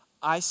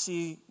I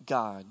see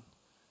God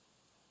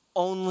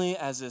only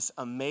as this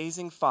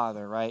amazing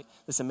Father, right?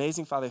 This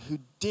amazing Father who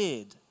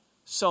did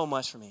so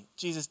much for me.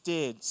 Jesus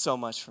did so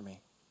much for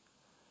me.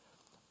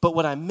 But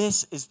what I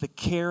miss is the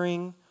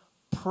caring,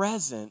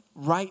 present,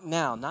 right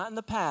now, not in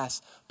the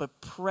past,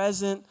 but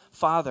present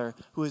Father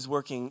who is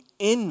working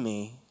in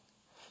me,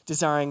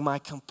 desiring my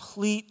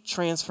complete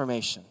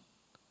transformation.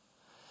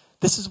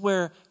 This is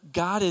where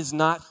God is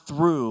not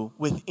through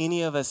with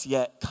any of us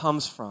yet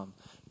comes from.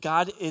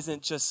 God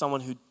isn't just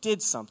someone who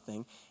did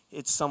something.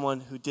 It's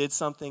someone who did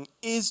something,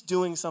 is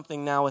doing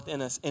something now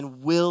within us,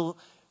 and will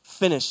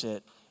finish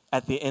it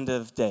at the end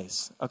of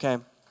days, okay?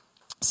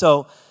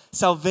 So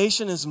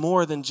salvation is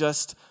more than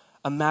just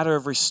a matter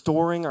of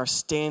restoring our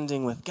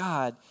standing with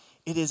God.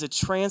 It is a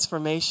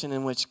transformation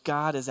in which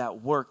God is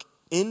at work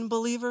in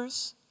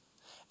believers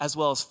as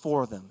well as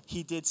for them.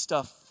 He did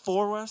stuff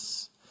for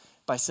us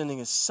by sending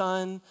his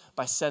Son,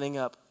 by setting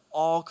up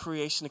all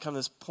creation to come to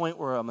this point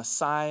where a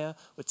Messiah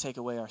would take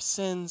away our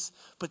sins.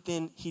 But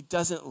then he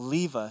doesn't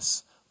leave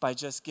us by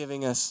just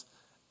giving us,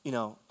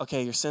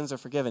 okay, your sins are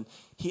forgiven.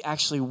 He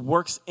actually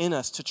works in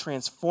us to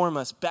transform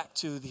us back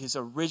to his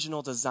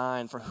original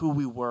design for who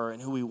we were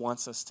and who he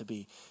wants us to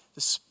be.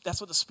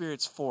 That's what the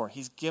Spirit's for.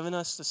 He's given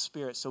us the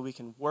Spirit so we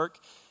can work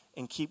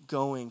and keep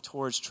going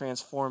towards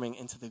transforming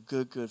into the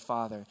good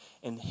Father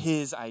and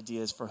his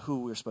ideas for who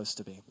we're supposed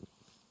to be.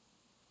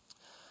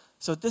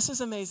 So this is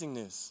amazing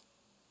news.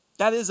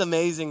 That is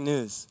amazing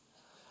news.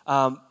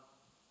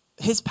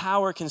 His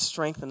power can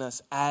strengthen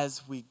us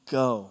as we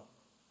go.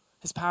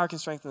 His power can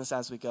strengthen us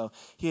as we go.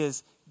 He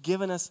has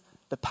given us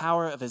the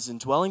power of his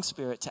indwelling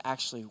Spirit to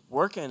actually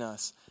work in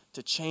us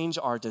to change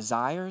our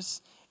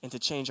desires and to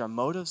change our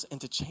motives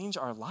and to change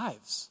our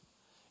lives.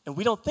 And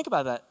we don't think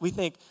about that. We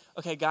think,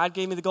 okay, God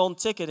gave me the golden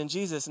ticket in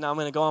Jesus, and now I'm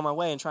going to go on my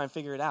way and try and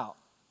figure it out.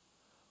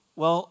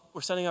 Well, we're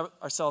setting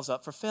ourselves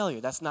up for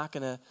failure. That's not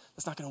going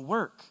to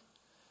work.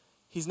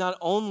 He's not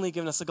only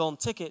given us the golden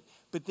ticket,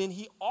 but then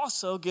he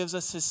also gives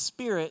us his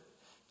Spirit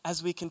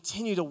as we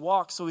continue to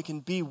walk so we can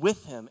be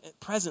with him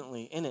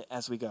presently in it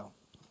as we go.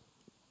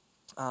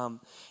 And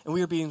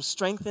we are being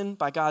strengthened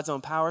by God's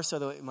own power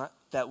so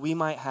that we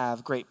might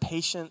have great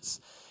patience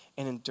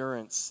and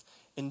endurance.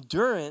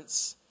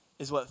 Endurance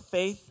is what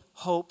faith,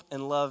 hope,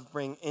 and love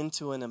bring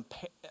into an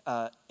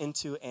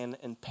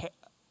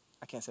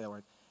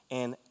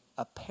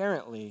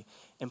apparently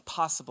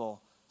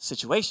impossible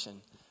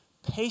situation.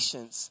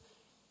 Patience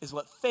is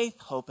what faith,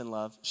 hope, and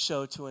love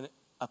show to an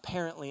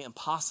apparently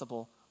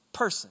impossible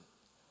person.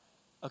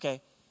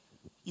 Okay?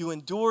 You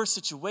endure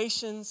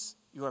situations,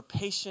 you are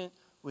patient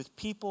with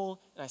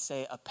people, and I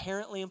say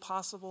apparently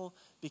impossible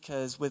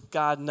because with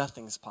God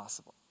nothing's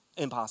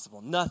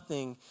impossible.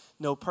 Nothing,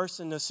 no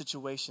person, no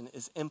situation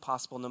is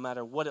impossible no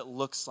matter what it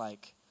looks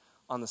like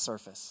on the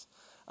surface.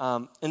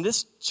 And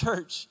this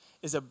church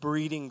is a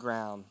breeding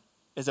ground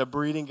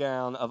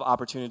of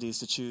opportunities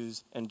to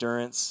choose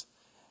endurance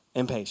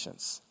and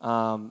patience.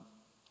 I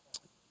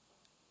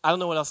don't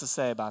know what else to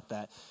say about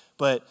that,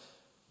 but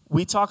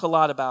we talk a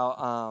lot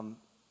about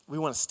we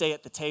want to stay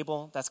at the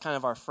table. That's kind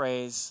of our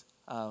phrase.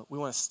 We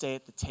want to stay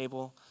at the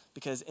table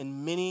because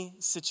in many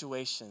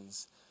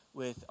situations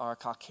with our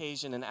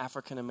Caucasian and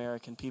African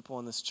American people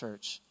in this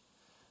church,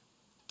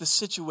 the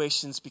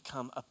situations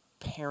become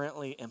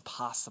apparently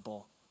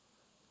impossible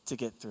to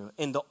get through.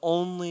 And the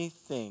only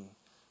thing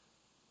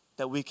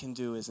that we can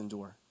do is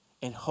endure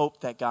and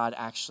hope that God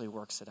actually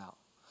works it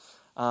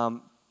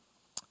out.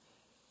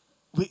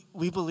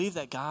 We believe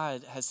that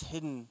God has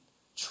hidden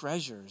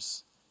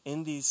treasures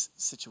in these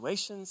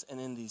situations and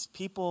in these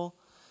people.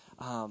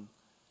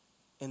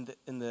 In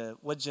the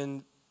what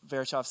Jen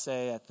Verichov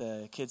say at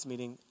the kids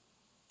meeting,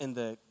 in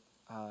the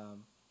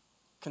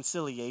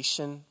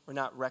conciliation, we're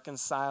not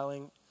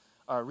reconciling,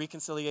 or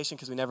reconciliation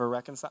because we never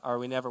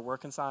were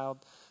reconciled.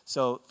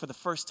 So for the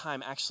first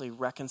time, actually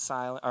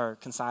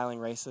reconciling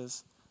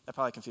races. That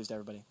probably confused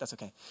everybody. That's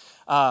okay.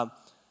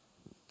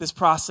 This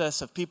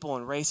process of people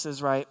and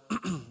races, right?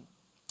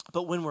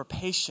 But when we're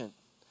patient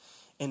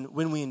and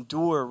when we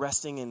endure,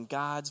 resting in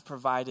God's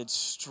provided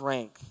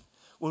strength,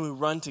 when we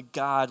run to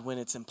God when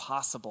it's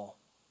impossible,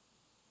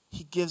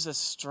 he gives us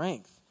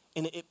strength.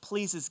 And it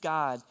pleases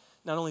God,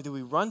 not only do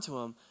we run to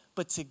him,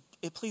 but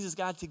it pleases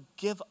God to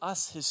give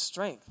us his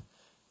strength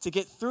to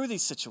get through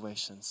these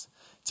situations,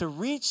 to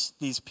reach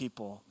these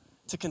people,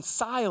 to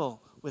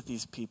reconcile with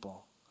these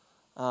people.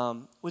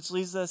 Which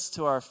leads us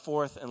to our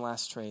fourth and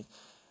last trait.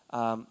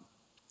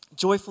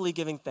 Joyfully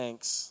giving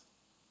thanks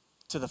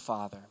to the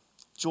Father.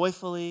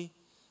 Joyfully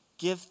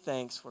give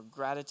thanks where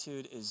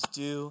gratitude is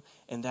due,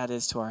 and that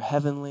is to our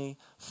heavenly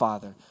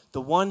Father,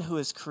 the one who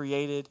has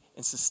created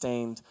and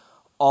sustained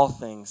all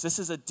things. This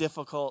is a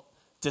difficult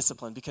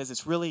discipline because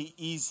it's really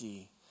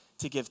easy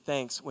to give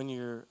thanks when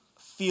you're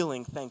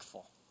feeling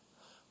thankful.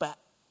 But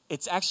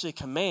it's actually a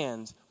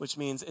command, which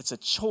means it's a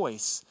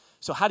choice.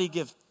 So how do you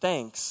give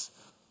thanks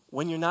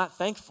when you're not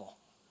thankful?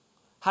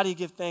 How do you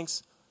give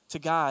thanks to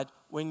God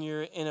when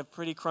you're in a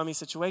pretty crummy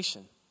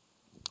situation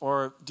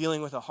or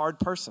dealing with a hard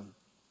person?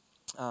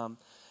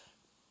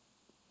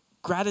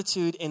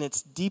 Gratitude in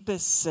its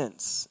deepest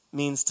sense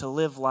means to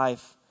live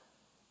life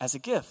as a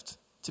gift,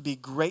 to be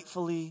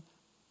gratefully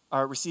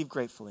or receive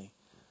gratefully.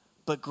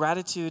 But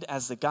gratitude,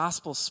 as the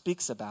gospel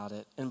speaks about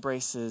it,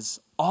 embraces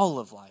all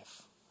of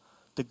life,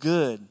 the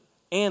good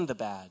and the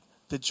bad,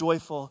 the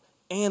joyful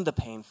and the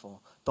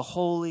painful, the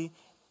holy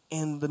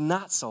and the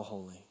not so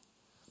holy.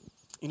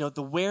 You know,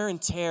 the wear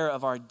and tear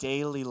of our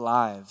daily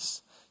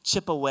lives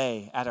chip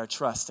away at our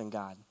trust in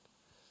God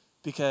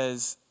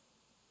because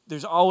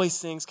there's always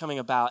things coming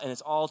about, and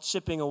it's all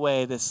chipping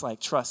away this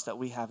like trust that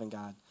we have in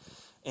God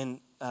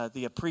and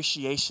the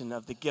appreciation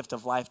of the gift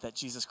of life that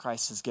Jesus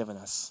Christ has given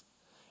us.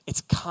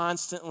 It's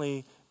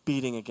constantly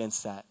beating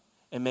against that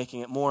and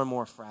making it more and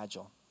more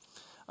fragile.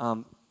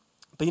 But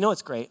you know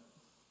what's great?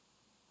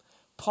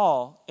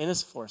 Paul, in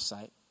his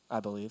foresight,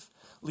 I believe,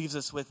 leaves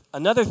us with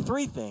another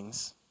three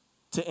things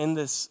to end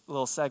this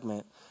little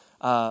segment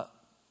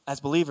as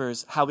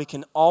believers, how we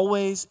can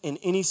always, in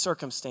any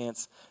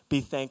circumstance, be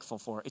thankful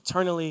for,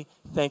 eternally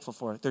thankful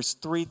for. There's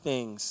three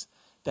things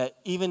that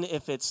even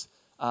if it's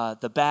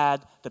the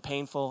bad, the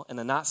painful, and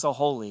the not so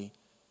holy,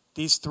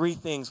 these three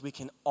things we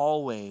can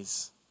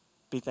always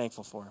be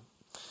thankful for.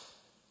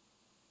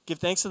 Give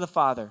thanks to the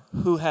Father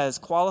who has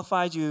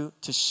qualified you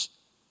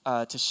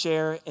to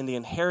share in the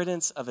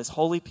inheritance of his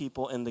holy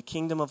people in the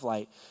kingdom of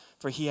light.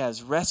 For he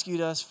has rescued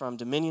us from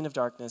dominion of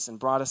darkness and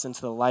brought us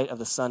into the light of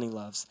the Son he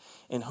loves,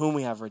 in whom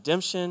we have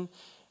redemption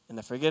and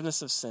the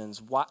forgiveness of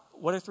sins. What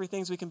are three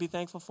things we can be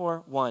thankful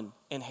for? One,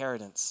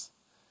 inheritance.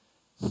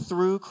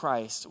 Through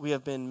Christ, we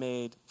have been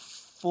made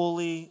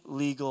fully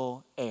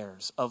legal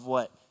heirs of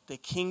what? The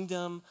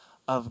kingdom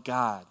of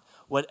God.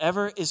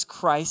 Whatever is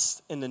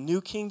Christ in the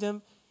new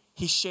kingdom,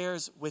 he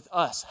shares with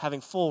us,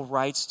 having full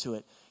rights to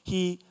it.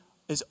 He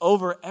is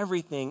over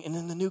everything, and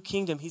in the new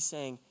kingdom, he's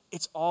saying,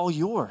 it's all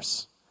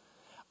yours.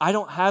 I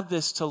don't have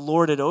this to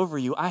lord it over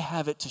you. I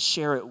have it to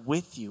share it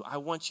with you. I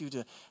want you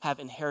to have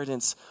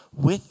inheritance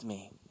with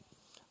me.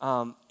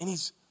 And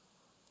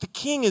the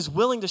king is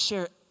willing to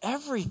share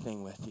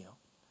everything with you.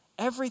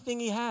 Everything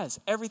he has,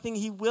 everything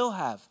he will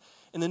have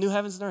in the new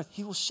heavens and earth,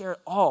 he will share it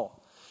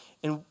all.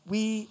 And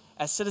we,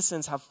 as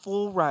citizens, have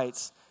full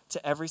rights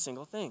to every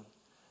single thing.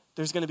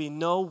 There's going to be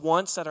no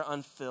wants that are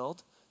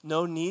unfilled,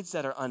 no needs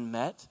that are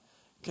unmet,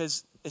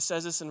 because it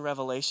says this in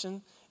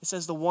Revelation. It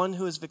says, the one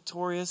who is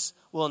victorious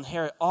will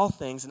inherit all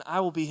things, and I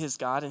will be his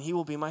God, and he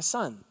will be my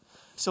son.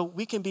 So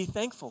we can be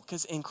thankful,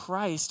 because in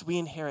Christ, we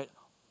inherit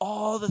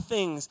all the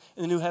things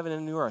in the new heaven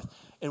and the new earth.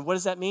 And what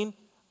does that mean?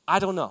 I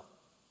don't know.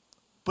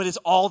 But it's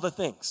all the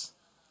things.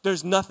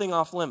 There's nothing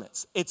off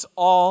limits. It's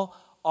all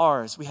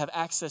ours. We have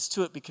access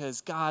to it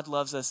because God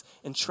loves us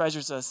and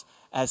treasures us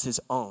as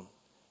his own.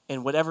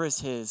 And whatever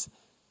is his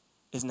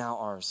is now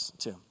ours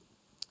too.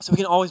 So we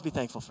can always be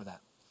thankful for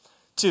that.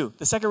 2,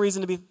 the second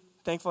reason to be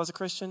thankful as a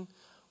Christian,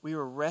 we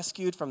were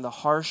rescued from the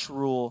harsh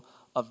rule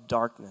of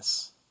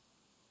darkness.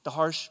 The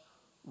harsh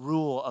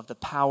rule of the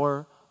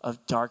power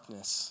of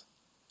darkness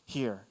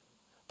here.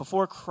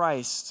 Before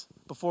Christ,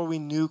 before we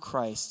knew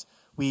Christ,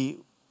 we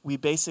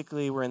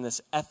basically were in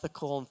this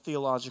ethical and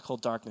theological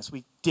darkness.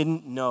 We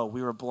didn't know.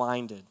 We were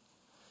blinded.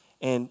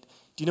 And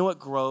do you know what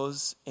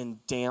grows in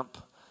damp,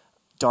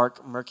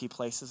 dark, murky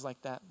places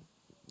like that?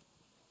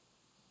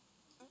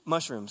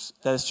 Mushrooms.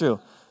 That is true.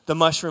 The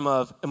mushroom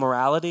of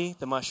immorality,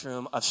 the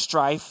mushroom of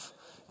strife,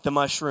 the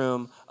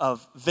mushroom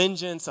of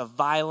vengeance, of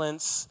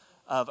violence,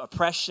 of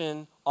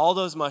oppression. All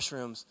those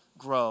mushrooms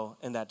grow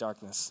in that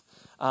darkness.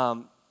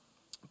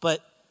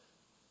 But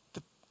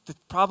the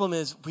problem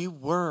is we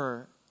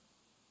were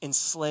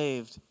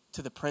enslaved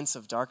to the prince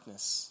of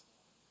darkness.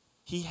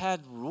 He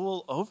had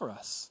rule over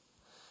us.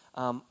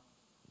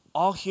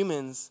 All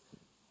humans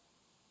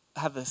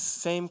have the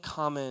same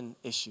common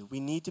issue.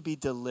 We need to be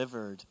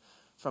delivered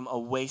from a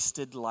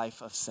wasted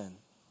life of sin.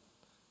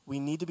 We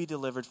need to be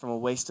delivered from a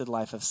wasted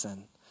life of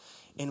sin.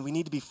 And we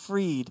need to be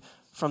freed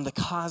from the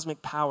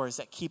cosmic powers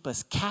that keep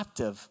us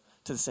captive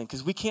to the sin,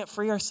 because we can't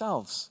free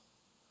ourselves.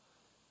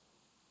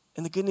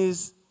 And the good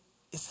news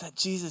is that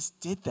Jesus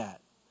did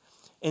that.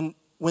 And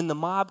when the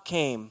mob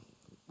came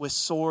with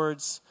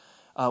swords,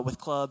 with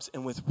clubs,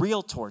 and with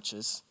real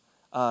torches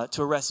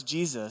to arrest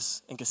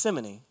Jesus in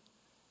Gethsemane,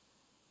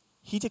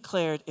 he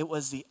declared it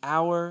was the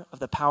hour of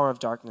the power of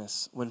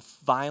darkness when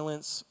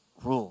violence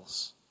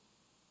rules.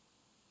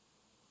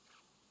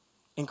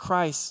 In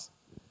Christ,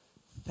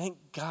 thank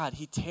God,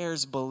 he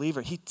tears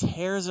believers. He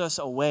tears us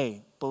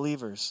away,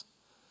 believers,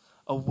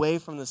 away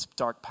from this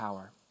dark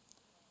power.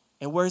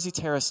 And where does he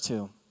tear us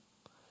to?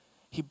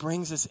 He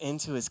brings us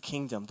into his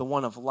kingdom, the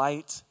one of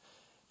light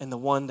and the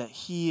one that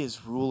he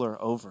is ruler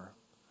over.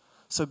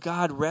 So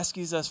God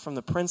rescues us from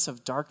the prince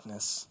of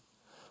darkness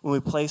when we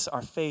place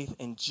our faith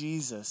in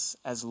Jesus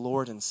as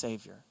Lord and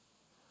Savior.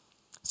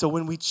 So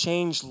when we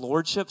change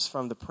lordships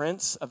from the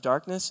prince of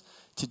darkness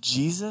to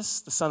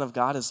Jesus, the Son of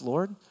God, as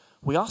Lord,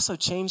 we also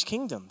change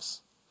kingdoms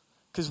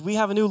because we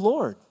have a new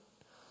Lord.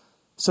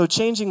 So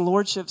changing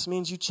lordships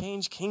means you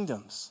change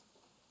kingdoms,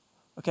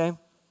 okay?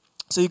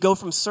 So you go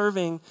from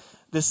serving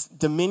this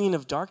dominion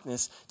of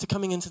darkness to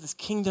coming into this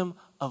kingdom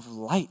of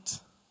light.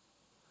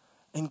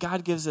 And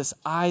God gives us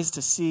eyes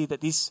to see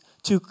that these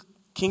two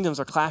kingdoms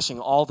are clashing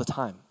all the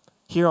time.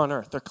 Here on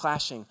earth, they're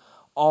clashing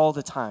all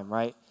the time,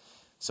 right?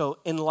 So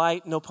in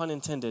light, no pun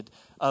intended,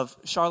 of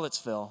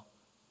Charlottesville,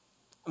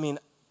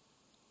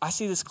 I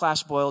see this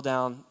clash boil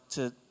down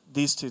to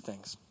these two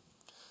things.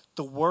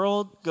 The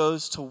world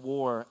goes to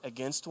war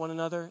against one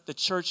another. The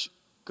church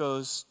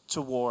goes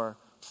to war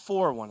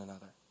for one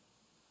another.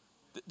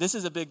 This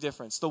is a big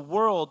difference. The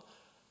world,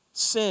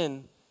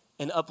 sin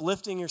and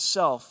uplifting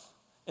yourself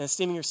and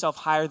esteeming yourself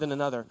higher than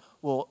another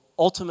will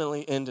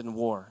ultimately end in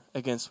war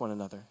against one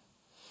another.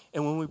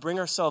 And when we bring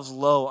ourselves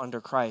low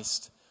under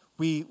Christ,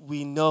 we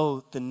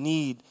know the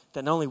need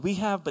that not only we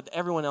have, but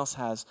everyone else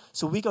has.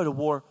 So we go to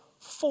war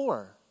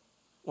for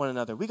one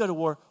another. We go to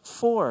war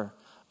for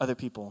other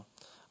people.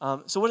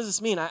 So what does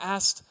this mean? I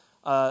asked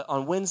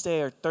on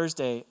Wednesday or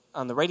Thursday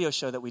on the radio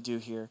show that we do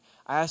here,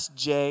 I asked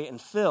Jay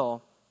and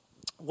Phil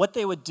what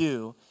they would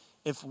do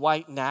if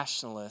white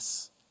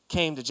nationalists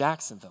came to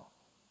Jacksonville.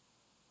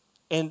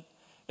 And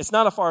it's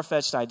not a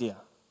far-fetched idea.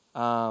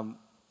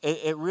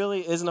 It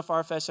really isn't a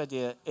far-fetched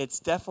idea. It's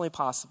definitely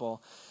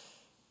possible.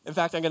 In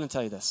fact, I'm going to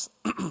tell you this.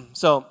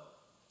 So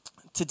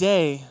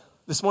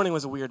this morning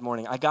was a weird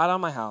morning. I got out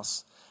of my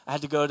house. I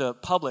had to go to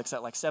Publix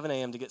at like 7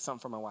 a.m. to get something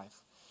for my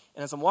wife.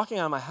 And as I'm walking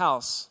out of my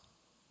house,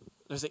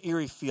 there's an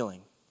eerie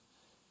feeling.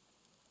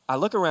 I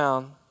look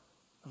around.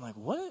 I'm like,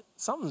 what?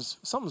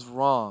 Something's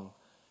wrong.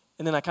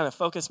 And then I kind of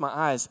focus my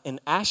eyes,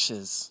 and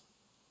ashes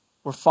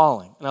were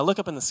falling. And I look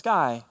up in the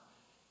sky,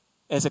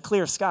 and it's a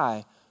clear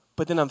sky,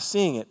 but then I'm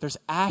seeing it. There's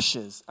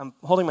ashes. I'm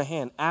holding my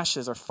hand.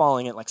 Ashes are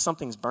falling in like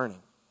something's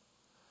burning.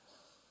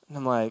 And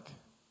I'm like,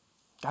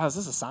 God, is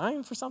this a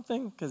sign for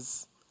something?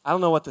 Because I don't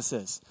know what this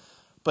is.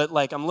 But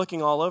like I'm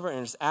looking all over, and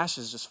there's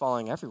ashes just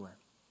falling everywhere.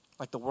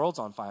 Like the world's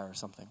on fire or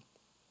something.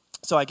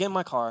 So I get in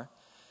my car,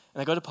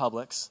 and I go to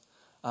Publix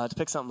to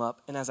pick something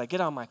up. And as I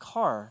get out of my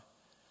car,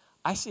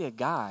 I see a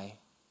guy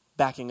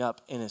backing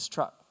up in his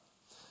truck.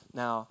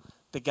 Now,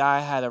 the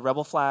guy had a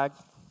rebel flag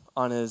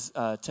on his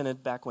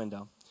tinted back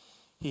window.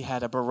 He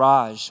had a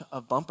barrage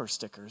of bumper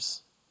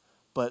stickers.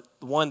 But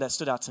the one that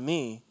stood out to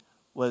me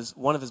was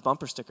one of his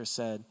bumper stickers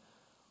said,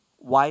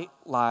 white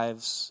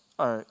lives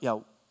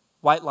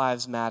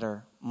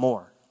matter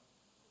more.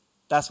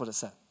 That's what it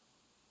said.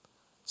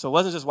 So it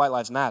wasn't just white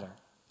lives matter.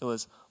 It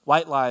was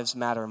white lives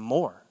matter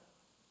more.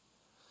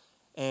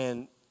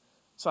 And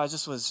so I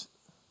just was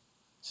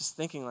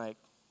thinking like,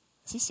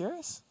 is he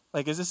serious?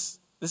 Like, this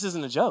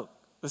isn't a joke.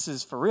 This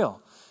is for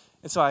real.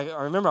 And so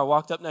I remember I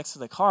walked up next to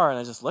the car and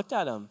I just looked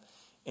at him,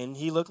 and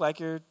he looked like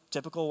your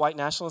typical white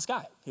nationalist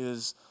guy. He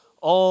was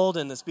old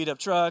in this beat-up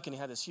truck, and he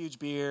had this huge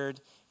beard,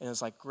 and it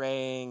was like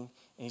graying,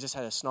 and he just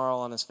had a snarl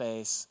on his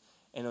face,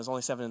 and it was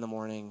only 7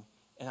 a.m,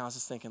 and I was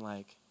just thinking,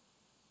 like,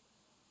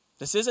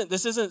 this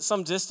isn't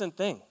some distant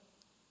thing.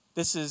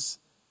 This is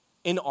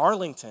in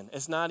Arlington.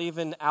 It's not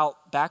even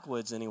out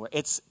backwoods anywhere.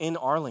 It's in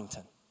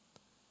Arlington,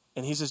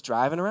 and he's just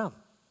driving around.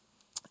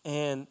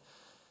 And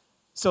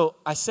so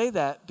I say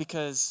that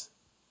because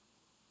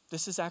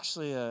this is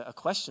actually a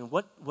question.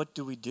 What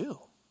do we do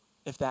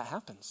if that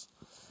happens?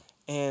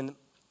 And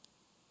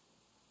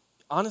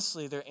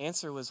honestly, their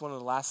answer was one of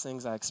the last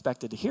things I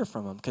expected to hear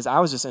from them, because I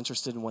was just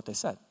interested in what they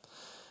said.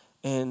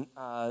 And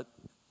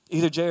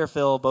either Jay or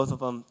Phil, both of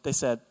them, they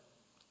said,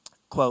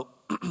 quote,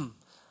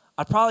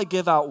 I'd probably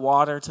give out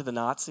water to the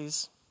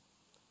Nazis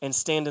and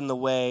stand in the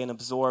way and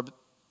absorb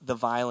the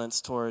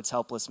violence towards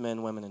helpless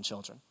men, women, and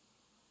children.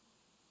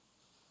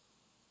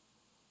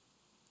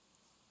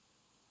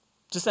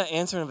 Just that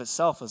answer in of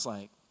itself was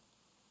like,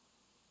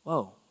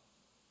 whoa,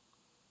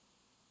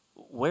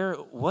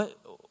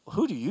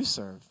 who do you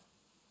serve?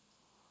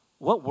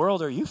 What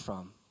world are you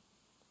from?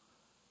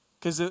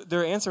 Because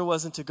their answer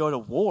wasn't to go to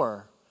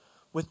war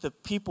with the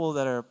people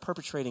that are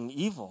perpetrating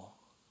evil.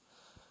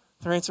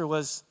 Their answer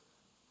was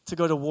to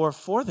go to war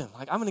for them.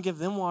 Like, I'm going to give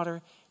them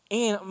water,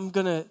 and I'm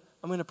going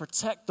to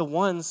protect the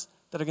ones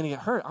that are going to get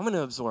hurt. I'm going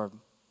to absorb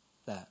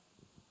that.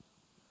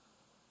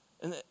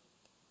 And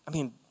I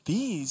mean,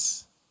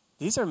 these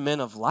are men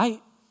of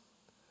light.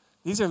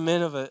 These are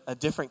men of a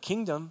different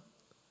kingdom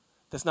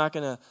that's not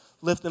going to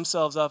lift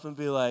themselves up and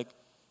be like,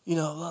 you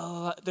know, la, la,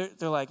 la.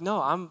 They're like,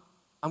 no, I'm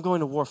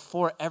going to war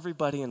for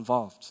everybody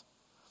involved.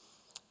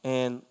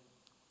 And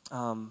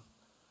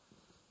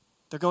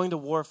they're going to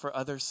war for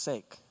others'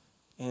 sake.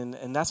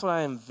 And that's what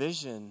I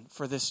envision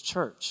for this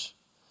church,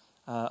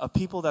 of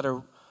people that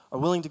are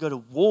willing to go to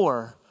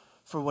war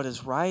for what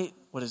is right,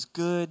 what is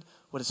good,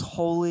 what is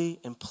holy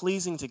and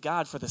pleasing to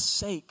God for the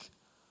sake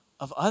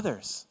of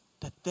others,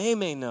 that they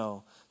may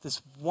know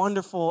this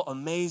wonderful,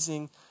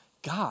 amazing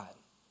God.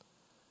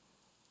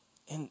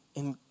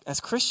 And as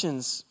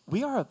Christians,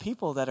 we are a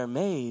people that are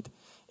made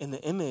in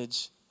the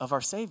image of our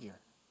Savior.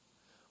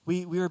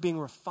 We are being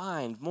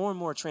refined, more and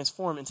more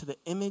transformed into the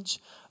image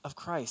of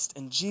Christ.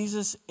 And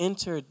Jesus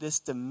entered this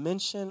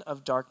dimension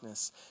of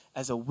darkness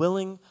as a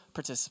willing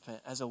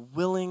participant, as a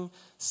willing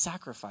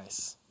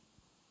sacrifice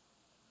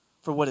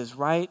for what is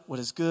right, what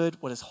is good,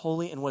 what is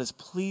holy, and what is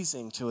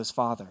pleasing to his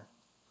Father,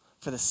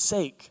 for the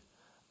sake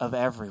of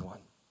everyone.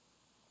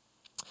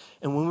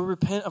 And when we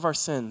repent of our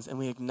sins and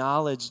we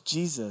acknowledge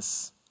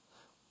Jesus,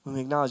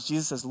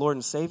 as Lord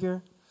and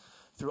Savior,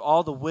 through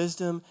all the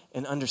wisdom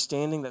and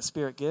understanding that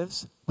Spirit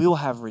gives, we will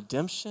have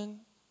redemption,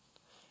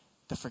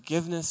 the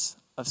forgiveness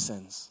of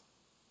sins.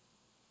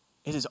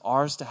 It is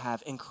ours to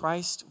have. In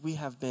Christ, we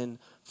have been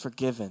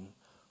forgiven,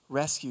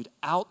 rescued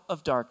out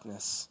of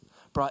darkness,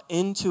 brought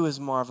into his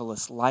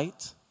marvelous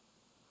light,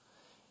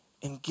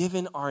 and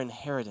given our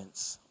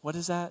inheritance. What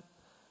is that?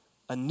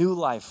 A new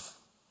life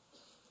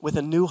with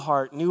a new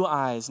heart, new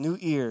eyes, new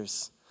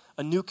ears,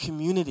 a new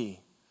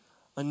community,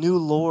 a new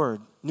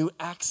Lord, new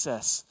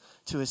access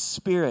to his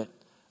Spirit,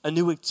 a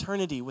new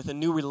eternity with a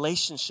new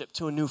relationship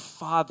to a new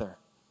Father.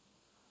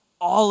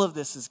 All of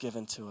this is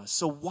given to us.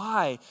 So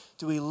why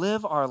do we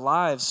live our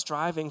lives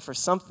striving for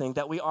something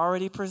that we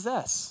already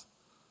possess?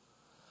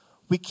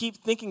 We keep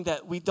thinking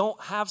that we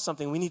don't have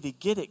something, we need to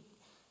get it.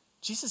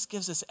 Jesus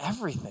gives us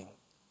everything.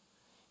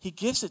 He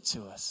gives it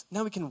to us.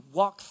 Now we can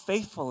walk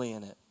faithfully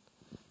in it,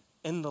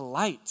 in the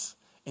light,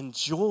 in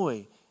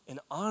joy, in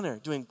honor,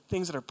 doing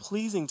things that are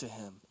pleasing to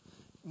him,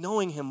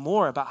 knowing him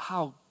more about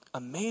how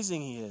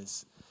amazing he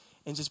is,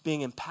 and just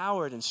being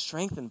empowered and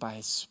strengthened by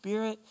his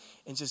Spirit,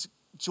 and just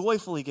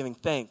joyfully giving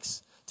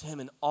thanks to him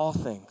in all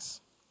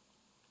things.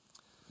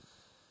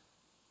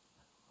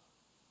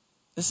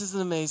 This is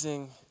an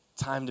amazing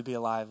time to be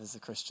alive as a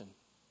Christian.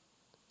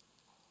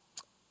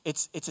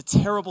 It's a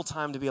terrible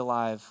time to be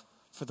alive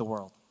for the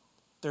world.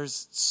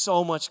 There's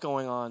so much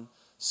going on,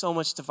 so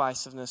much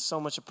divisiveness, so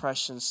much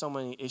oppression, so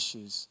many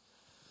issues.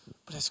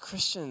 But as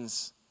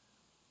Christians,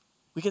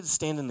 we get to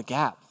stand in the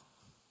gap.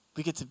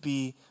 We get to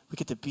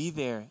be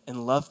there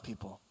and love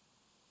people.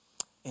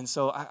 And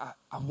so I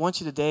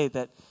want you today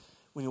that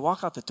when you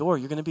walk out the door,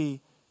 you're going to be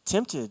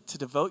tempted to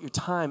devote your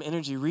time,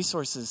 energy,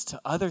 resources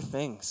to other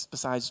things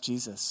besides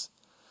Jesus.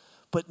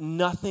 But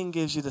nothing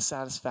gives you the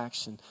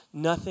satisfaction.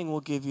 Nothing will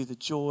give you the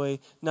joy.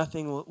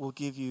 Nothing will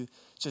give you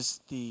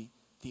just the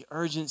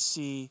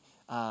urgency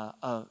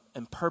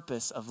and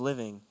purpose of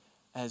living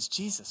as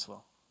Jesus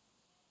will.